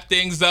to wrap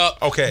things up.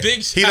 Okay.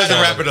 Big He doesn't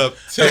shout wrap out it up.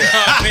 to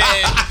my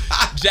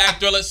man Jack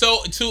Thriller.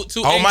 So to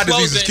All in my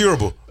closing, disease is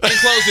curable. In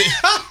closing,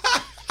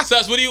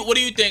 Sus, what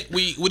do you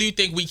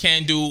think we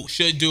can do,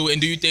 should do,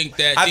 and do you think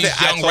that I these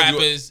think- I young told you-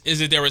 rappers,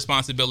 is it their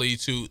responsibility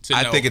to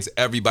I know? think it's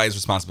everybody's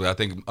responsibility. I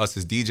think us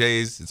as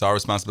DJs, it's our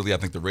responsibility. I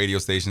think the radio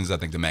stations, I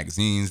think the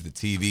magazines, the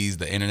TVs,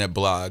 the internet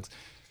blogs,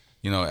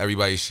 you know,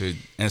 everybody should,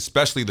 and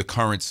especially the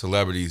current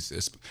celebrities,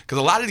 because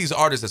a lot of these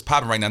artists that's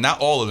popping right now, not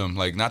all of them,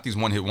 like not these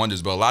one-hit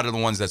wonders, but a lot of the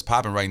ones that's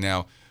popping right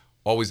now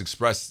always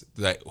express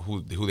that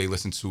who they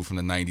listen to from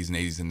the 90s and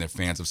 80s and they're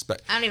fans of.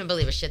 I don't even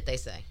believe a shit they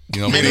say.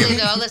 You know I what I believe mean?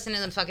 they're all listening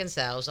to them fucking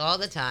selves all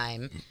the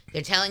time.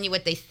 They're telling you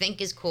what they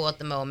think is cool at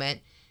the moment.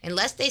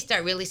 Unless they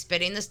start really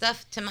spitting the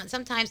stuff,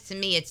 sometimes to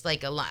me it's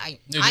like a lie.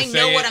 You I just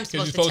know say what it I'm 'cause supposed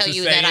you're to tell supposed to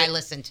you say that I it.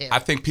 listen to. I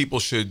think people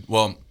should,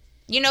 well,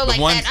 You know, like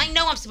ones- that. I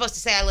know I'm supposed to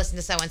say I listen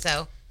to so and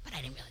so, but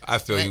I didn't really. I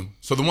feel listen to you.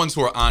 it. So the ones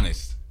who are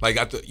honest, like,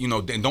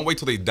 and don't wait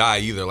till they die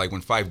either. Like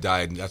when Phife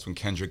died, that's when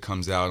Kendrick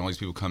comes out and all these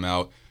people come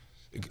out.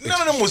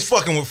 None of them was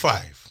fucking with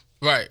Phife.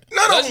 right.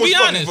 None of Let's them was be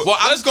fucking honest. with- Well,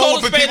 I'm Let's going call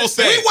with a what people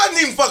spade a say. We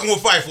wasn't even fucking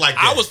with Phife like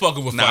that. I was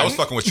fucking with Nah, I Phife. was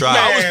fucking with Tribe.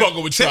 I was Man.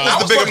 fucking with Tip Tribe. is I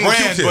the was bigger fucking with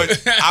brand,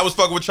 Q-Tip. but I was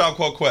fucking with Tribe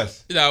Called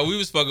Quest. No, we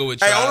was fucking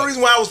with Hey, Tribe. only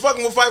reason why I was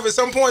fucking with Phife at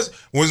some points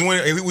was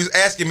when he was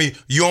asking me,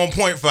 "You on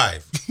point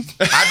 5?"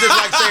 I just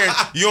like saying,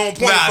 "You on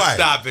point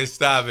 5?"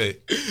 Stop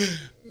it.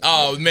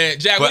 Oh man,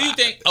 Jack, what do you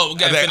think? Oh, we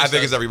gotta I finish think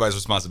up. it's everybody's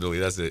responsibility.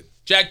 That's it.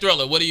 Jack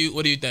Thriller. What do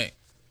you think?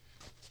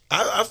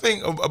 I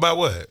think about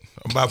what?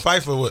 About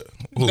Phife or what?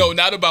 Who? No,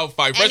 not about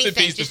Phife. Rest in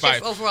Anything, peace to just your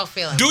Phife. overall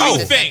feeling. Do What you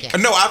was think-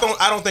 thinking? No,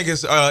 I don't think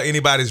it's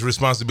anybody's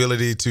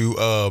responsibility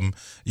to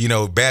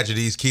badger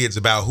these kids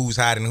about who's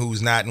hot and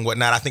who's not and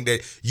whatnot. I think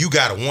that you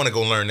gotta want to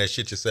go learn that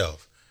shit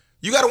yourself.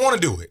 You gotta want to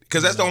do it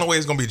because that's the only way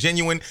it's gonna be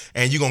genuine,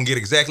 and you're gonna get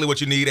exactly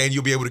what you need, and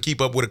you'll be able to keep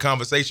up with a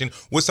conversation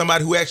with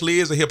somebody who actually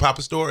is a hip hop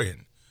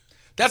historian.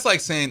 That's like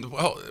saying,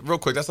 real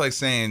quick, that's like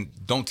saying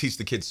don't teach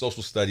the kids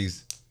social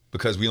studies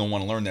because we don't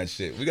want to learn that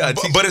shit. We gotta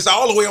teach. But it's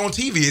all the way on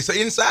TV. It's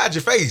inside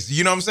your face.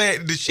 You know what I'm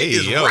saying? The shit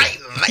is right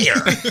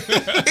there.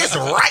 It's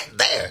right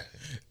there.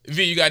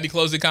 V, you got any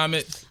closing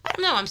comments? I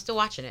don't know. I'm still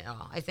watching it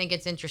all. I think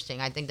it's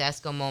interesting. I think the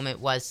Esco moment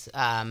was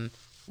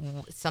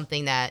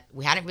something that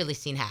we hadn't really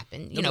seen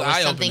happen. You know, it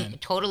was something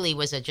totally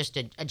was just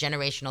a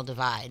generational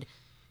divide.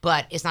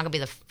 But it's not going to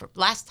be the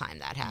last time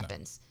that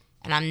happens. No.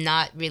 And I'm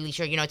not really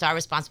sure. You know, it's our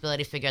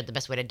responsibility to figure out the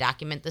best way to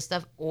document this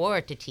stuff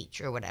or to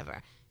teach or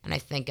whatever. And I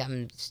think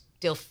I'm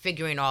still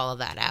figuring all of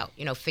that out.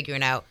 You know,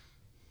 figuring out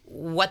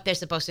what they're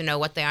supposed to know,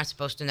 what they aren't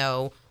supposed to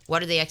know,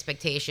 what are the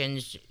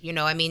expectations. You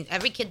know, I mean,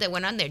 every kid that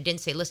went on there didn't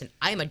say, listen,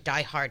 I'm a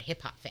diehard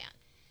hip-hop fan.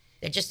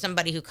 They're just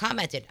somebody who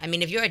commented. I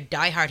mean, if you're a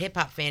diehard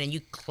hip-hop fan and you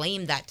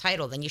claim that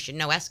title, then you should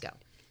know Esco.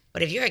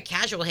 But if you're a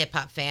casual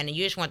hip-hop fan and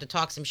you just want to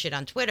talk some shit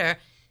on Twitter,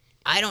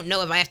 I don't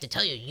know if I have to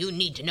tell you, you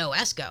need to know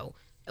Esco.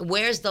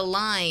 Where's the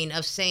line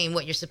of saying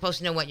what you're supposed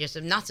to know, what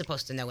you're not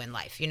supposed to know in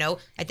life? You know,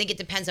 I think it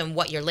depends on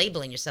what you're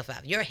labeling yourself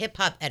as. You're a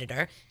hip-hop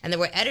editor, and there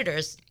were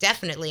editors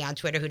definitely on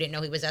Twitter who didn't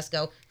know he was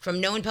Esco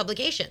from known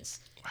publications.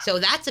 Wow. So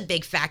that's a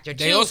big factor,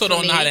 too. They also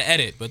don't know how to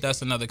edit, but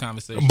that's another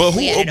conversation. But who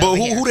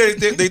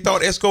they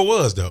thought Esco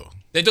was, though?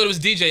 They thought it was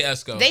DJ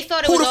Esco. They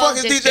thought it who was the fuck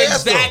is DJ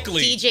Esco?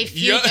 Exactly.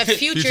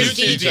 Future's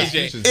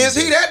DJ. Is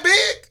he that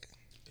big?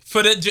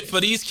 For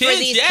these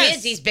kids,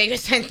 kids, he's bigger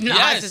than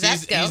Nas'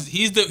 Esco.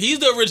 He's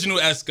the original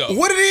Esco.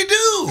 What did he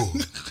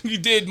do? He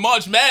did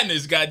March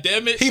Madness,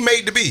 goddammit. He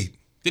made the beat.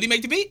 Did he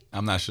make the beat?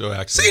 I'm not sure,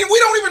 actually. See, we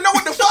don't even know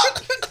what the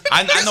fuck.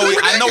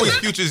 I know he's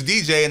Future's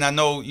DJ, and I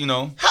know, you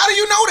know. How do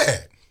you know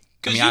that?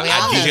 I mean, I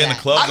DJ in the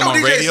club. I know on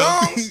DJ radio.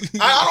 songs.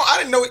 I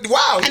didn't know it.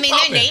 Wow. I mean,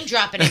 they're name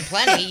dropping him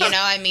plenty. You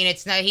know, I mean,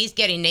 it's not. He's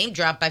getting name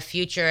dropped by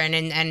Future and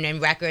in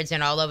records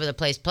and all over the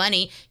place.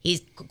 Plenty.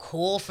 He's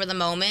cool for the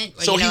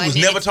moment. So he was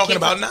never talking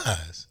about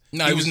Nas.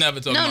 No, he was never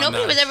talking about Nas. No,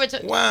 nobody was ever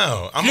talking.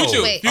 Wow. I'm old.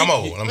 I'm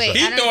old. I'm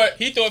sorry.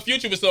 He thought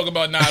Future was talking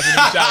about Nas when he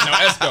was shouting out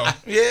Esco.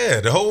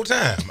 Yeah, the whole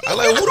time. I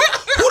like, who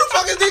the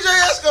fuck is DJ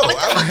Esco? What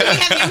the fuck do we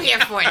have you here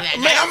for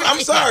then? Man, I'm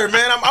sorry,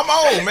 man. I'm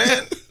old,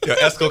 man. Yo,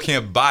 Esco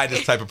can't buy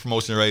this type of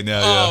promotion right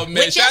now. Oh, man.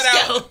 Which Shout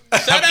Esco?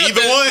 Shout out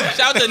either one.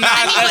 Shout out to Nas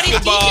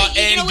Escobar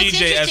and what's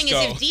DJ interesting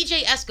Esco. is if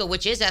DJ Esco,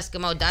 which is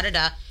Eskimo,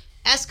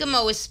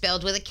 Eskimo is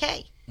spelled with a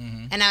K.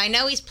 Mm-hmm. And I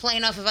know he's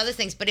playing off of other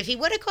things, but if he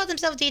would have called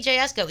himself DJ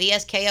Esco,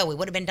 ESKO, we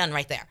would have been done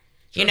right there.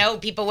 Sure. You know,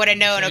 people would have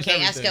known,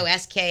 okay, Esco,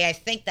 SK, I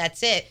think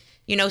that's it.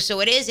 You know,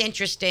 so it is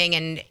interesting.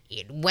 And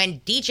when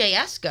DJ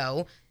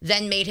Esco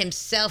then made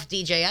himself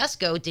DJ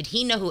Esco, did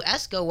he know who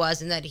Esco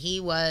was and that he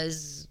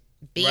was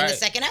being the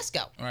second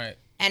Esco? Right.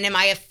 And am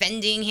I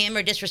offending him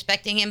or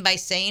disrespecting him by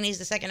saying he's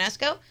the second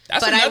Esco?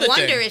 That's but I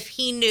wonder thing. if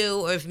he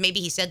knew, or if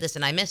maybe he said this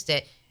and I missed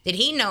it. Did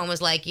he know and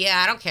was like,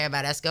 yeah, I don't care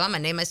about Esco. I'm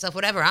going to name myself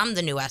whatever. I'm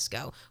the new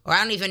Esco. Or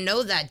I don't even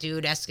know that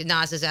dude,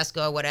 Nas's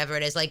Esco, or whatever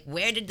it is. Like,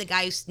 where did the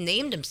guy who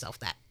named himself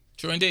that?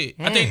 True indeed.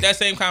 I think that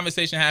same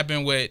conversation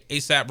happened with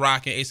A$AP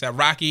Rocky and A$AP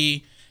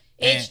Rocky.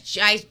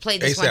 I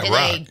played this A$AP one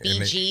today. Rock,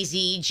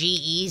 B-Jeezy,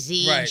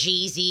 G-Eazy, Right.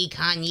 Jeezy,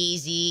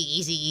 Kanyeezy,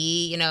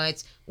 Eazy-E. You know,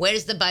 it's where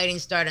does the biting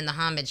start and the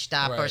homage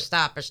stop, or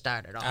stop or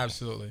start at all?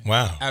 Absolutely.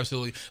 Wow.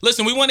 Absolutely.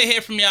 Listen, we want to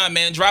hear from y'all,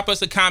 man. Drop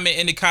us a comment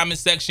in the comment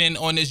section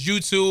on this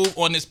YouTube,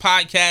 on this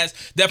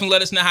podcast. Definitely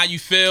let us know how you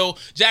feel.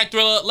 Jack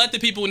Thriller, let the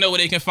people know where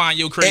they can find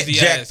your crazy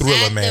Jack ass. Thriller,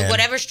 At man.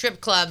 whatever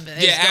strip club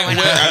is Yeah, going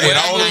at on. At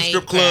all that those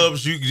strip night.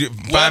 clubs, you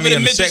find Wherever me the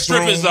in the midget sex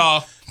room. strippers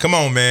are. Come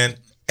on, man.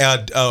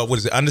 What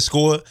is it?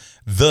 _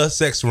 the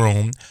sex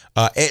room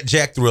at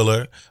Jack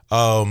Thriller,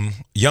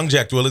 young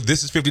Jack Thriller.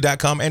 This is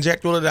 50.com and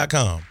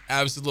jackthriller.com.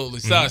 Absolutely.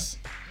 Sus.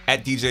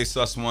 At DJ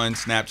Sus1,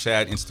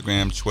 Snapchat,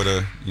 Instagram,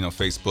 Twitter,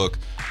 Facebook.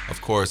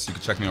 Of course, you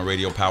can check me on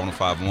Radio Power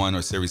 105.1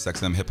 or Sirius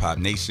XM Hip Hop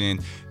Nation.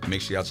 And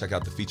make sure y'all check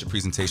out the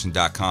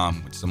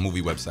featurepresentation.com, which is a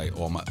movie website.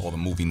 All the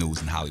movie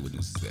news and Hollywood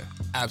news is there.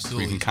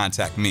 Absolutely. You can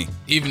contact me.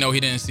 Even though he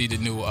didn't see the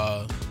new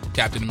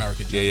Captain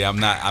America. Yeah,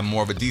 I'm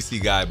more of a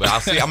DC guy, but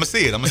I'm gonna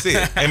see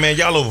it. Hey, man,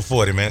 y'all over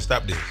 40, man.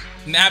 Stop this.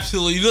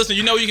 Absolutely. Listen,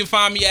 you know you can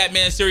find me at,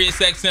 man, Sirius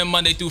XM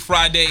Monday through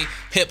Friday,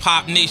 Hip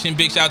Hop Nation.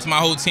 Big shout out to my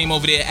whole team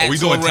over there. At we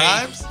doing Torre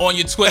times? on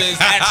your Twitters,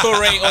 at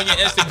Torre on your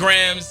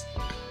Instagrams.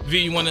 V,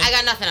 you want to? I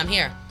got nothing. I'm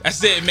here.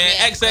 That's it, man.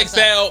 Yeah,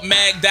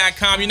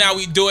 XXLmag.com. You know how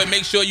we do it.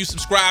 Make sure you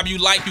subscribe, you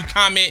like, you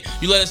comment,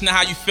 you let us know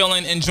how you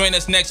feeling, and join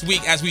us next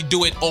week as we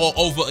do it all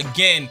over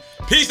again.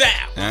 Peace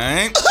out. All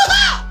right.